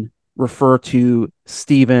Brian refer to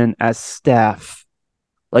Stephen as Steph,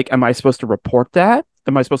 like, am I supposed to report that?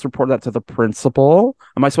 Am I supposed to report that to the principal?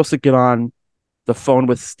 Am I supposed to get on the phone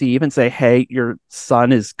with Steve and say, hey, your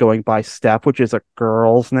son is going by Steph, which is a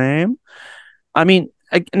girl's name? I mean,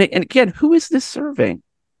 and again, who is this serving?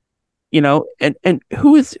 And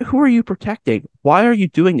who are you protecting? Why are you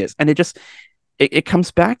doing this? And it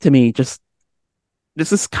comes back to me, just,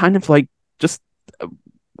 this is kind of like, just, I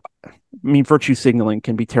mean, virtue signaling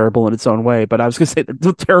can be terrible in its own way, but I was going to say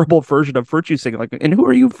the terrible version of virtue signaling. And who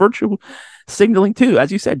are you virtue signaling to?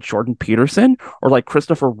 As you said, Jordan Peterson, or like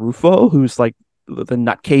Christopher Rufo, who's like the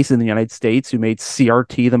nutcase in the United States who made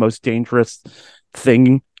CRT the most dangerous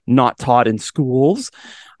thing not taught in schools.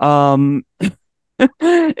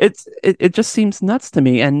 It just seems nuts to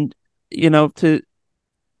me. And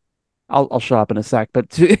I'll shut up in a sec, but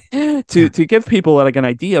to give people like an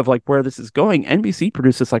idea of like where this is going, NBC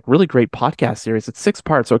produced this like really great podcast series. It's 6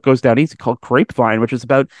 parts, so it goes down easy, called Grapevine, which is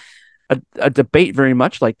about a debate very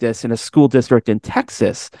much like this in a school district in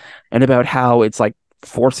Texas, and about how it's like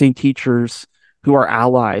forcing teachers who are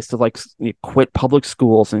allies to like quit public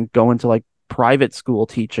schools and go into like private school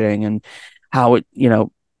teaching, and how it,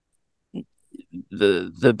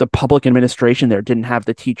 the public administration there didn't have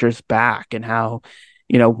the teachers back, and how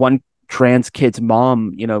one trans kid's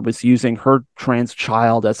mom was using her trans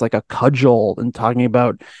child as like a cudgel and talking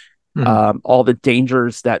about all the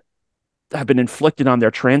dangers that have been inflicted on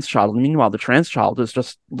their trans child. And meanwhile, the trans child is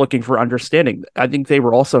just looking for understanding. I think they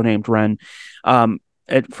were also named Ren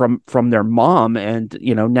from their mom, and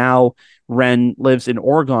now Ren lives in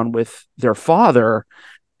Oregon with their father,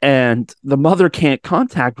 and the mother can't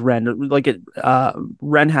contact Ren. Like,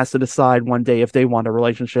 Ren has to decide one day if they want a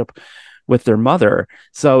relationship with their mother.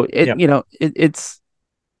 So it's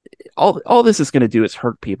all this is going to do is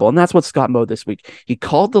hurt people. And that's what Scott Moe this week. He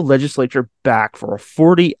called the legislature back for a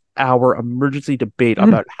 40-hour emergency debate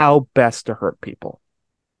about how best to hurt people.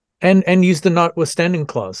 And use the notwithstanding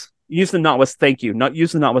clause. Use the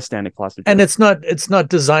notwithstanding clause. And it's not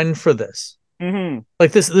designed for this.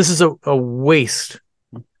 Like this is a waste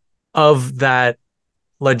of that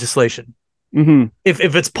legislation.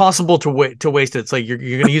 If it's possible to waste it, it's like you're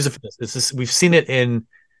going to use it for this. We've seen it in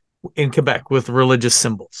in Quebec with religious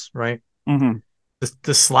symbols, right? Mm-hmm.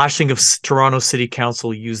 The slashing of Toronto City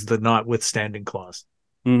Council used the notwithstanding clause.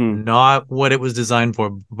 Mm-hmm. Not what it was designed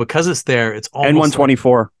for. Because it's there, it's almost and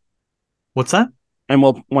 124. Like, what's that? And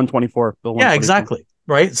 124. Bill 124. Yeah, exactly.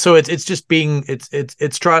 Right. So it's just being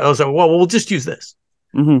it's try. I was like, well, we'll just use this.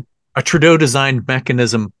 Mm-hmm. A Trudeau designed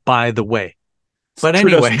mechanism, by the way. But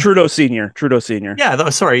anyway, Trudeau Senior. Yeah.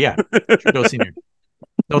 Sorry. Yeah. Trudeau Senior.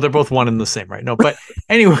 No, they're both one and the same, right? No, but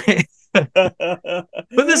anyway. But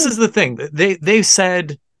this is the thing. They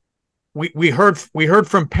said we heard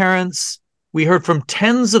from parents. We heard from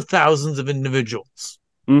tens of thousands of individuals.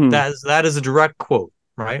 Mm-hmm. That is a direct quote,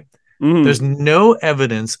 right? Mm-hmm. There's no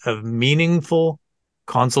evidence of meaningful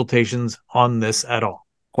consultations on this at all.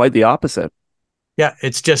 Quite the opposite. Yeah,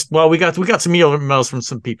 it's just, well, we got some emails from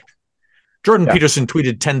some people. Jordan Peterson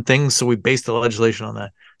tweeted 10 things, so we based the legislation on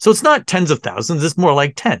that. So it's not tens of thousands, it's more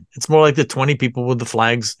like 10. It's more like the 20 people with the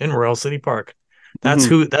flags in Royal City Park. That's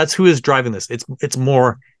who is driving this. It's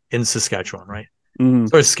more in Saskatchewan, right?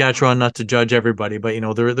 Mm-hmm. Or Saskatchewan, not to judge everybody, but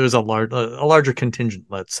there's a larger contingent,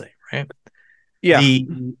 let's say, right? Yeah.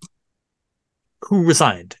 Who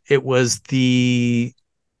resigned? It was the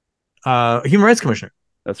Human Rights Commissioner.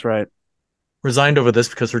 That's right. Resigned over this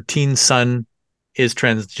because her teen son is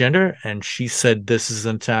transgender, and she said this is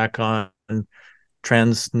an attack on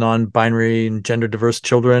trans, non-binary, and gender diverse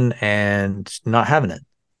children, and not having it.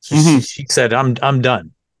 So she said, "I'm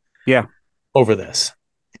done." Yeah, over this,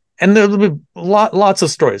 and there'll be lots of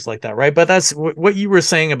stories like that, right? But that's what you were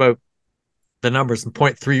saying about the numbers,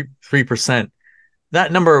 0.33%.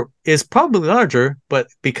 That number is probably larger, but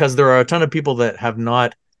because there are a ton of people that have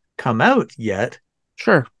not come out yet,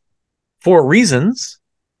 sure, for reasons,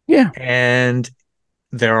 yeah, and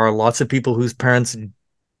there are lots of people whose parents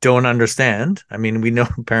don't understand. I mean, we know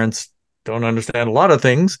parents don't understand a lot of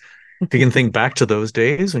things. If you can think back to those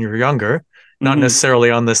days when you were younger, not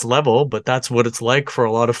necessarily on this level, but that's what it's like for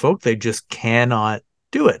a lot of folk. They just cannot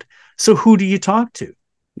do it. So who do you talk to?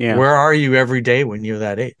 Yeah. Where are you every day when you're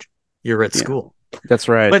that age? You're at school. That's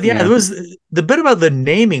right. But there was the bit about the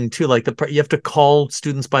naming too, like you have to call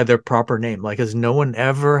students by their proper name. Like, has no one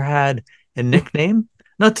ever had a nickname?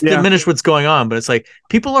 Not to diminish what's going on, but it's like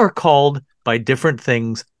people are called by different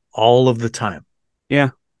things all of the time. Yeah.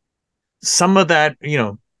 Some of that,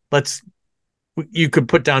 you could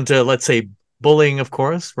put down to, let's say, bullying, of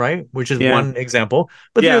course, right? Which is one example.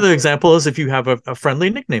 But the other example is if you have a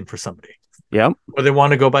friendly nickname for somebody. Yeah. Or they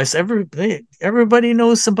want to go by everybody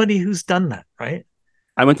knows somebody who's done that, right?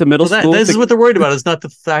 I went to middle school. This is what they're worried about. It's not the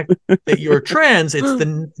fact that you're trans,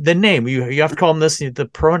 it's the name. You have to call them this, the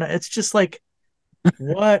pronoun. It's just like,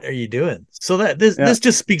 what are you doing? So that this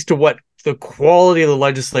just speaks to what the quality of the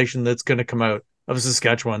legislation that's going to come out of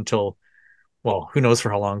Saskatchewan until, well, who knows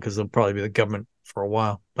for how long, because they'll probably be the government for a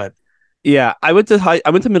while. But yeah, I went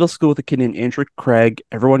to middle school with a kid named Andrew Craig.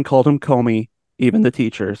 Everyone called him Comey, even the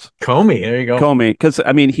teachers. Comey, there you go. Comey, because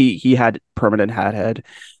I mean he had permanent hat head.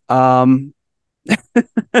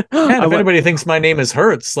 If anybody thinks my name is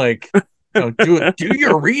Hertz, like, do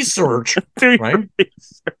your research. Right?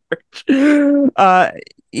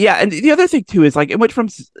 Yeah, and the other thing too is, like, it went from,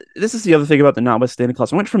 this is the other thing about the notwithstanding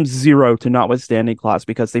clause. It went from 0 to notwithstanding clause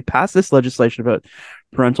because they passed this legislation about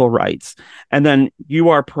parental rights, and then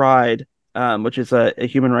UR Pride, which is a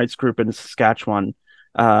human rights group in Saskatchewan,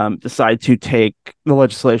 decide to take the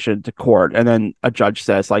legislation to court, and then a judge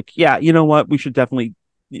says, like, yeah, you know what, we should definitely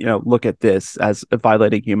look at this as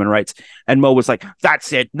violating human rights. And Mo was like,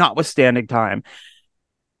 that's it, notwithstanding time.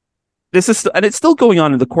 This is, and it's still going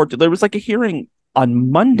on in the court. There was like a hearing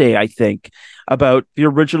on Monday, I think, about the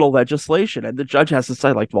original legislation, and the judge has to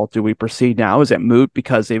say, like, well, do we proceed now? Is it moot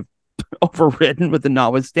because they've overridden with the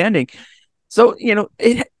notwithstanding? So,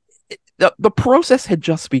 the process had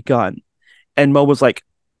just begun, and Mo was like,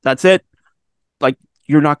 that's it. Like,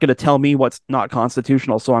 you're not going to tell me what's not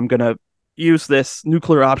constitutional, so I'm going to use this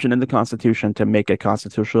nuclear option in the Constitution to make it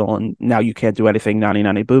constitutional, and now you can't do anything,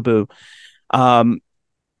 nanny boo boo.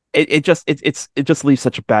 It just leaves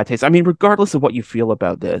such a bad taste. I mean, regardless of what you feel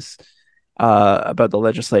about this, about the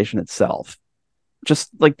legislation itself, just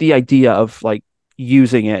like the idea of like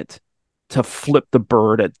using it to flip the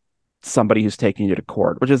bird at somebody who's taking you to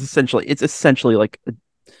court, which is essentially like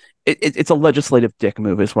it's a legislative dick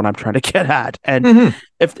move, is what I'm trying to get at. And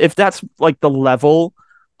if that's like the level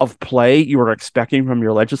of play you are expecting from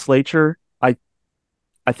your legislature, I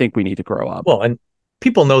think we need to grow up. Well, and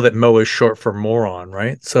people know that Mo is short for moron,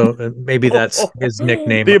 right? So maybe that's his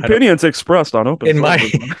nickname. The opinions expressed on Open in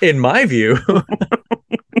my view,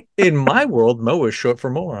 in my world, Mo is short for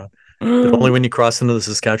moron, but only when you cross into the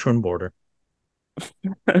Saskatchewan border.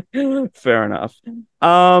 Fair enough.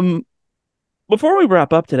 Um, Before we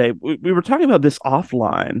wrap up today, we were talking about this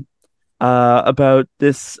offline, about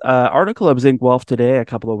this article that was in Guelph Today a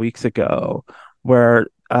couple of weeks ago, where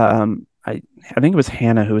I think it was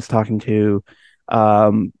Hannah who was talking to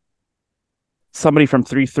um, somebody from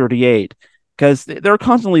 338, because they're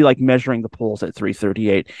constantly like measuring the polls at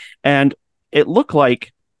 338, and it looked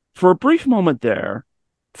like for a brief moment there,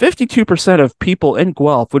 52% of people in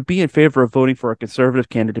Guelph would be in favor of voting for a conservative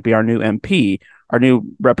candidate to be our new MP, our new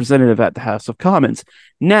representative at the House of Commons.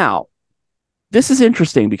 Now, this is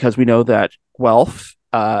interesting because we know that Guelph,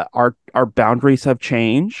 our boundaries have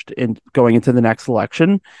changed in going into the next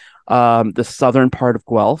election. The southern part of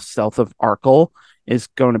Guelph, south of Arkell, is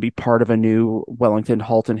going to be part of a new Wellington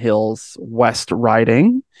Halton Hills West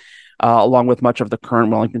riding, along with much of the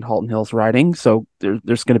current Wellington Halton Hills riding. So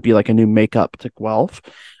there's going to be like a new makeup to Guelph.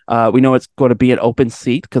 We know it's going to be an open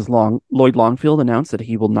seat because Lloyd Longfield announced that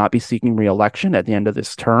he will not be seeking re-election at the end of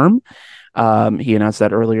this term. He announced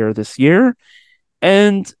that earlier this year.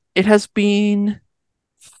 And it has been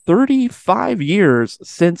 35 years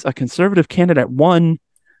since a conservative candidate won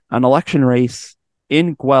an election race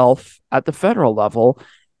in Guelph at the federal level.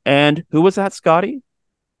 And who was that, Scotty?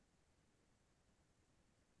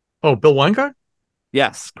 Oh, Bill Weingart?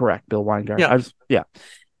 Yes, correct. Bill Weingart. Yeah.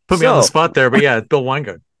 Put me on the spot there, but yeah, Bill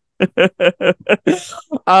Weingart.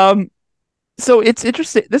 So it's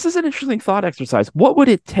interesting. This is an interesting thought exercise. What would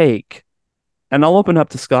it take? And I'll open up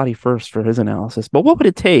to Scotty first for his analysis, but what would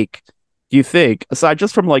it take, do you think, aside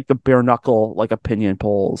just from like the bare knuckle like opinion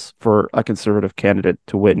polls, for a conservative candidate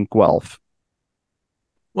to win Guelph?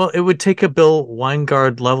 Well, it would take a Bill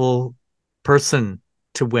Weingart level person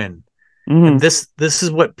to win. Mm-hmm. And this is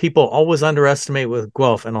what people always underestimate with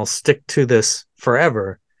Guelph, and I'll stick to this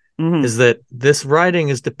forever, is that this riding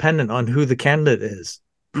is dependent on who the candidate is.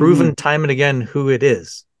 Proven time and again who it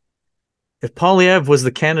is. If Poilievre was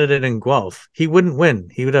the candidate in Guelph, he wouldn't win.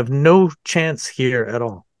 He would have no chance here at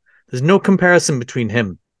all. There's no comparison between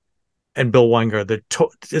him and Bill Weingart.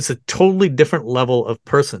 It's a totally different level of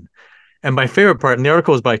person. And my favorite part, and the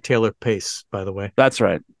article was by Taylor Pace, by the way. That's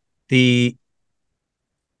right. The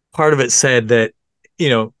part of it said that,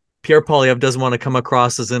 Pierre Poilievre doesn't want to come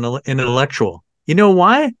across as an intellectual. You know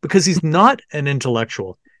why? Because he's not an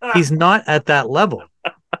intellectual. He's not at that level.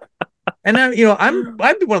 And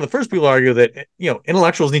I'd be one of the first people to argue that,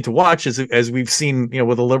 intellectuals need to watch, as we've seen,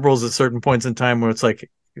 with the liberals at certain points in time, where it's like,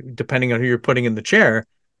 depending on who you're putting in the chair,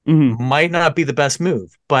 might not be the best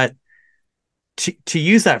move. But to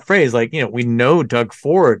use that phrase, like, we know Doug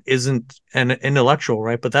Ford isn't an intellectual,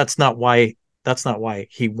 right? But that's not why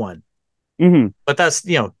he won. But that's,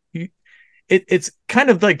 it's kind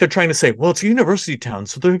of like they're trying to say, well, it's a university town,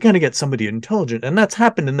 so they're going to get somebody intelligent. And that's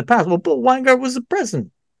happened in the past. Well, Bill Weingart was the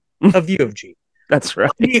president of U of G. That's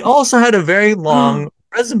right. He also had a very long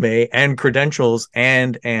resume and credentials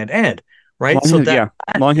and right.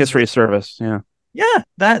 Long history of service. Yeah.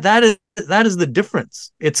 That is the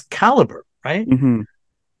difference. It's caliber, right?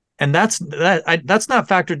 And that's not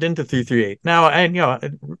factored into 338 now.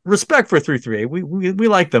 And respect for 338, we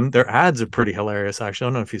like them. Their ads are pretty hilarious, actually. I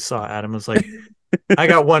don't know if you saw, Adam. It was like, I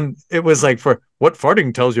got one. It was like, for what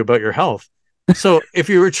farting tells you about your health. So if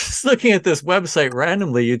you were just looking at this website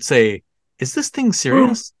randomly, you'd say, is this thing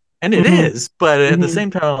serious? And it is, but at the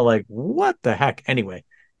same time, I'm like, what the heck? Anyway,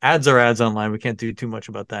 ads are ads online. We can't do too much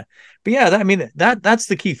about that. But yeah, that's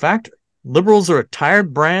the key factor. Liberals are a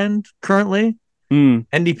tired brand currently.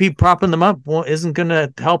 NDP propping them up isn't going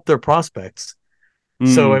to help their prospects.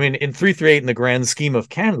 So, in 338, in the grand scheme of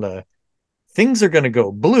Canada, things are going to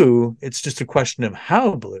go blue. It's just a question of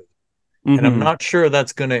how blue. And I'm not sure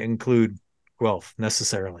that's going to include Guelph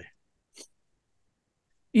necessarily.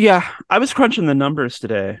 Yeah, I was crunching the numbers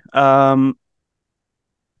today. The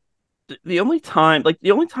only time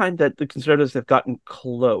that the Conservatives have gotten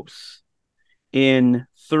close in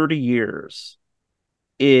 30 years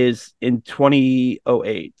is in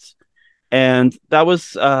 2008, and that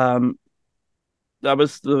was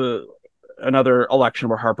another election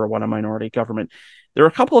where Harper won a minority government. There were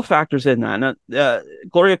a couple of factors in that.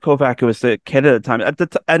 Gloria Kovac, who was the candidate at the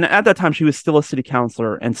time, and at that time she was still a city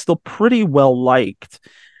councilor and still pretty well liked.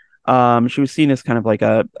 She was seen as kind of like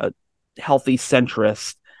a healthy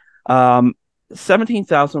centrist.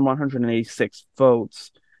 17,186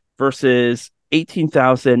 votes versus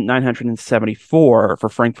 18,974 for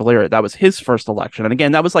Frank Valera. That was his first election. And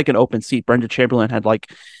again, that was like an open seat. Brenda Chamberlain had like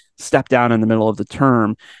stepped down in the middle of the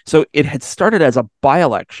term. So it had started as a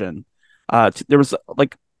by-election. There was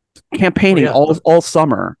like campaigning all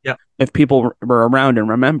summer. Yeah. If people were around and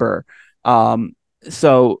remember.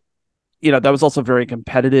 So that was also very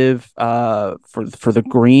competitive for the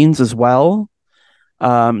Greens as well.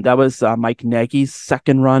 That was Mike Nagy's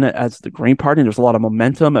second run as the Green Party, and there's a lot of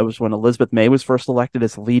momentum. It was when Elizabeth May was first elected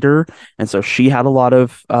as leader, and so she had a lot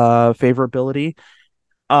of favorability.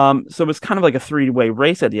 So it was kind of like a three-way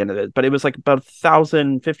race at the end of it, but it was like about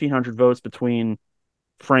 1,000, 1,500 votes between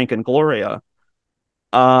Frank and Gloria.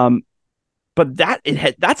 But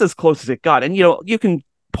that's as close as it got. And, you can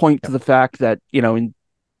point to the fact that, in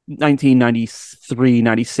 1993,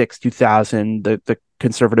 96, 2000, the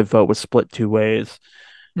conservative vote was split two ways,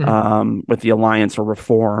 with the Alliance or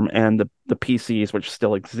Reform and the PCs, which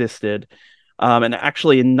still existed. And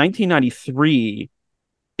actually in 1993,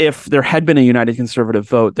 if there had been a united conservative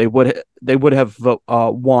vote, they would have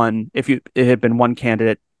won if it had been one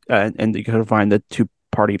candidate, and you could find the two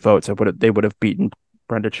party votes. They would have beaten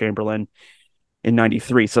Brenda Chamberlain in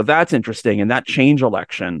 93. So that's interesting. In that change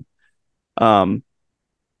election, the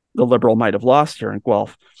Liberal might have lost here in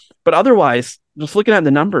Guelph. But otherwise, just looking at the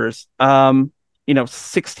numbers,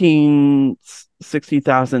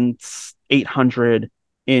 16,800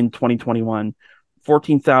 in 2021,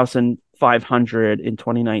 14,500 in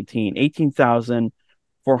 2019,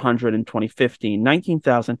 18,400 in 2015,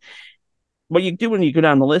 19,000. What you do when you go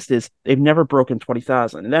down the list is they've never broken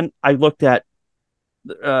 20,000. And then I looked at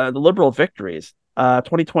the Liberal victories.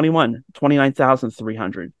 2021,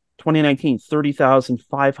 29,300. 2019,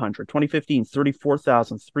 30,500. 2015,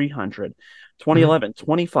 34,300. 2011,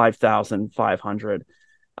 25,500.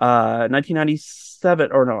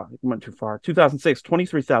 1997, or no, I went too far. 2006,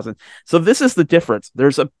 23,000. So this is the difference.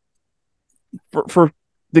 There's for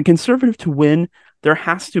the Conservative to win, there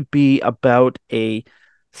has to be about a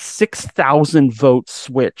 6,000 vote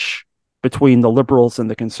switch between the Liberals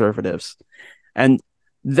and the Conservatives. And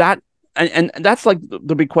that's like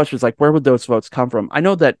the big question is like, where would those votes come from? I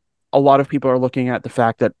know that a lot of people are looking at the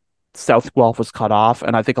fact that South Guelph was cut off,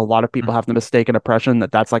 and I think a lot of people have the mistaken impression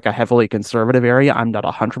that that's like a heavily conservative area. I'm not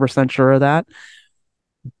 100% sure of that.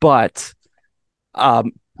 But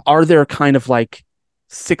are there kind of like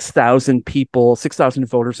 6,000 people, 6,000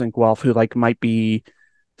 voters in Guelph who like might be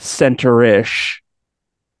center-ish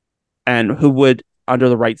and who would, under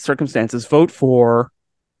the right circumstances, vote for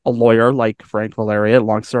a lawyer like Frank Valerian,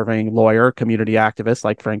 long-serving lawyer, community activist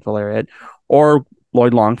like Frank Valerian, or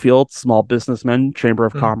Lloyd Longfield, small businessman, Chamber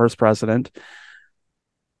of Commerce president?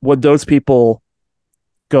 Would those people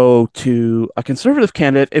go to a conservative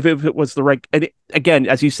candidate if it was the right? And again,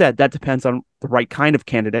 as you said, that depends on the right kind of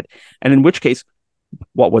candidate. And in which case,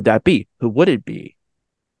 what would that be? Who would it be?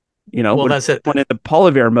 Well, that's it. Someone in the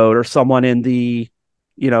Poilievre mode or someone in the,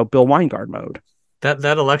 Bill Weingard mode.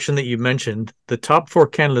 That election that you mentioned, the top four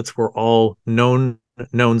candidates were all knowns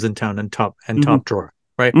in town and top drawer,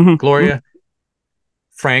 right? Gloria,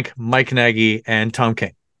 Frank, Mike Nagy, and Tom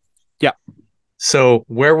King. Yeah. So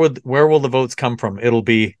where will the votes come from? It'll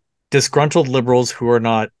be disgruntled Liberals who are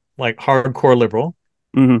not like hardcore Liberal.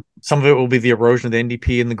 Some of it will be the erosion of the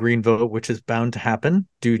NDP and the Green vote, which is bound to happen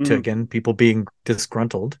due to, again, people being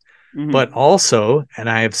disgruntled. But also, and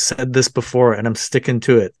I have said this before and I'm sticking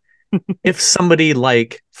to it, if somebody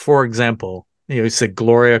like, for example, you said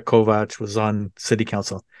Gloria Kovac was on city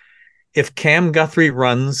council. If Cam Guthrie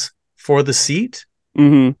runs for the seat,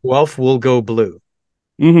 Guelph will go blue.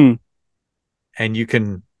 And you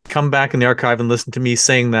can come back in the archive and listen to me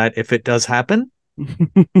saying that if it does happen,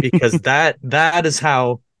 because that's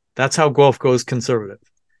how Guelph goes conservative.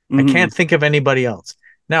 I can't think of anybody else.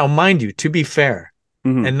 Now, mind you, to be fair,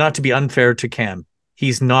 and not to be unfair to Cam,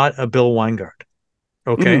 he's not a Bill Weingard.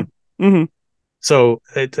 Okay? So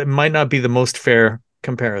it might not be the most fair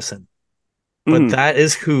comparison, but that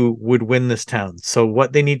is who would win this town. So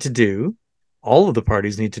what they need to do, all of the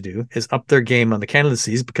parties need to do, is up their game on the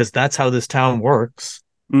candidacies, because that's how this town works,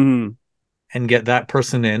 and get that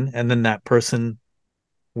person in, and then that person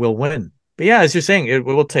will win. But yeah, as you're saying, it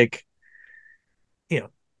will take, the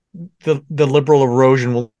Liberal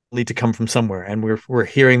erosion will need to come from somewhere, and we're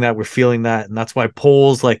hearing that, we're feeling that, and that's why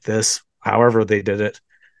polls like this, however they did it,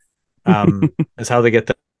 is how they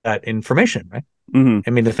get that information, right? I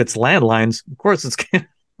mean, if it's landlines, of course it's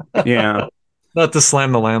yeah. Not to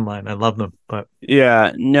slam the landline, I love them, but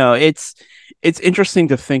yeah, no, it's interesting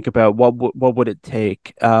to think about what would it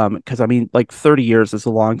take, because I mean, like 30 years is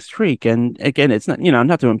a long streak, and again, it's not,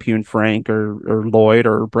 not to impugn Frank or Lloyd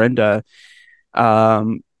or Brenda.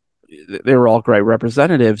 They were all great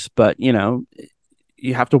representatives, but you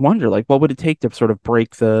have to wonder, like, what would it take to sort of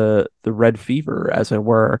break the red fever, as it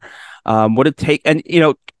were? Would it take? And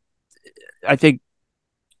I think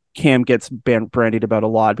Cam gets brandied about a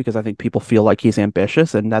lot because I think people feel like he's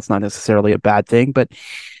ambitious, and that's not necessarily a bad thing. But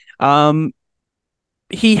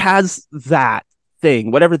he has that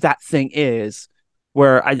thing, whatever that thing is,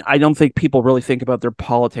 where I don't think people really think about their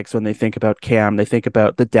politics when they think about Cam. They think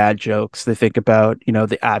about the dad jokes. They think about,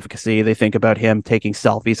 the advocacy. They think about him taking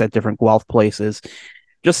selfies at different Guelph places.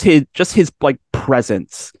 Just his like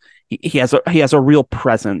presence. He has a real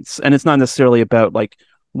presence, and it's not necessarily about like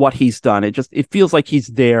what he's done. It feels like he's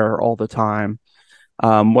there all the time.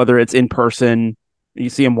 Whether it's in person, you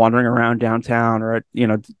see him wandering around downtown, or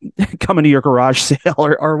coming to your garage sale,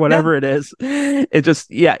 or whatever it is.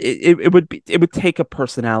 It would take a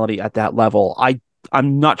personality at that level.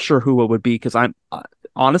 I'm not sure who it would be, because I'm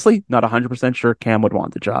honestly not 100% sure Cam would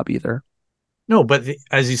want the job either. No, but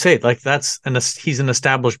as you say, like he's an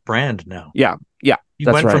established brand now. Yeah. He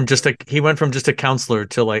went from just a counselor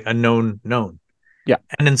to like a known. Yeah,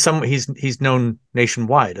 and in he's known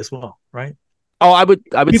nationwide as well, right? Oh, I would.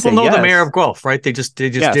 People say know yes. the mayor of Guelph, right? They just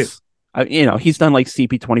yes. do. He's done like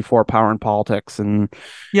CP24 Power and Politics, and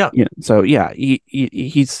so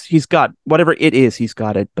he's got whatever it is, he's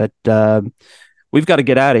got it. But we've got to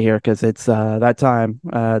get out of here because it's that time.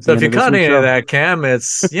 So if you caught any of that, Cam,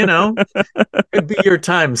 it's could be your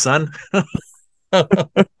time, son. I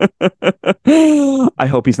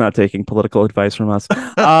hope he's not taking political advice from us.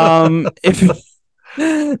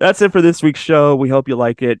 That's it for this week's show. We hope you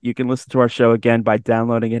like it. You can listen to our show again by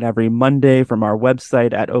downloading it every Monday from our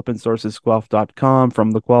website at opensourcesguelph.com,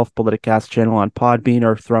 from the Guelph Politicast channel on Podbean,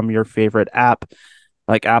 or from your favorite app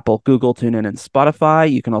like Apple, Google, TuneIn, and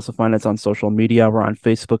Spotify. You can also find us on social media. We're on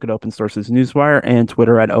Facebook at Open Sources Newswire and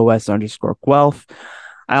Twitter at OS_Guelph.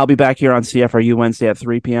 I'll be back here on CFRU Wednesday at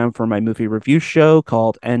 3 p.m. for my movie review show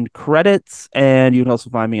called End Credits. And you can also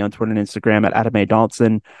find me on Twitter and Instagram at Adam A.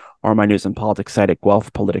 Donaldson, or my news and politics site at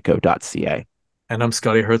guelphpolitico.ca. And I'm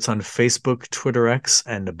Scotty Hertz on Facebook, Twitter X,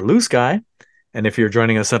 and Blue Sky. And if you're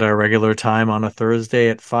joining us at our regular time on a Thursday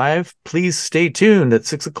at 5, please stay tuned at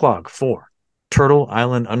 6 o'clock for Turtle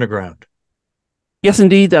Island Underground. Yes,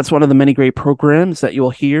 indeed. That's one of the many great programs that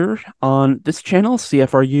you'll hear on this channel,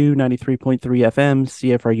 CFRU 93.3 FM,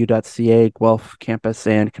 CFRU.ca, Guelph Campus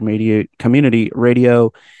and Community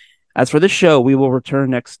Radio. As for this show, we will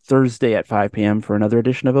return next Thursday at 5 p.m. for another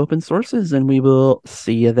edition of Open Sources, and we will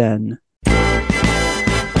see you then.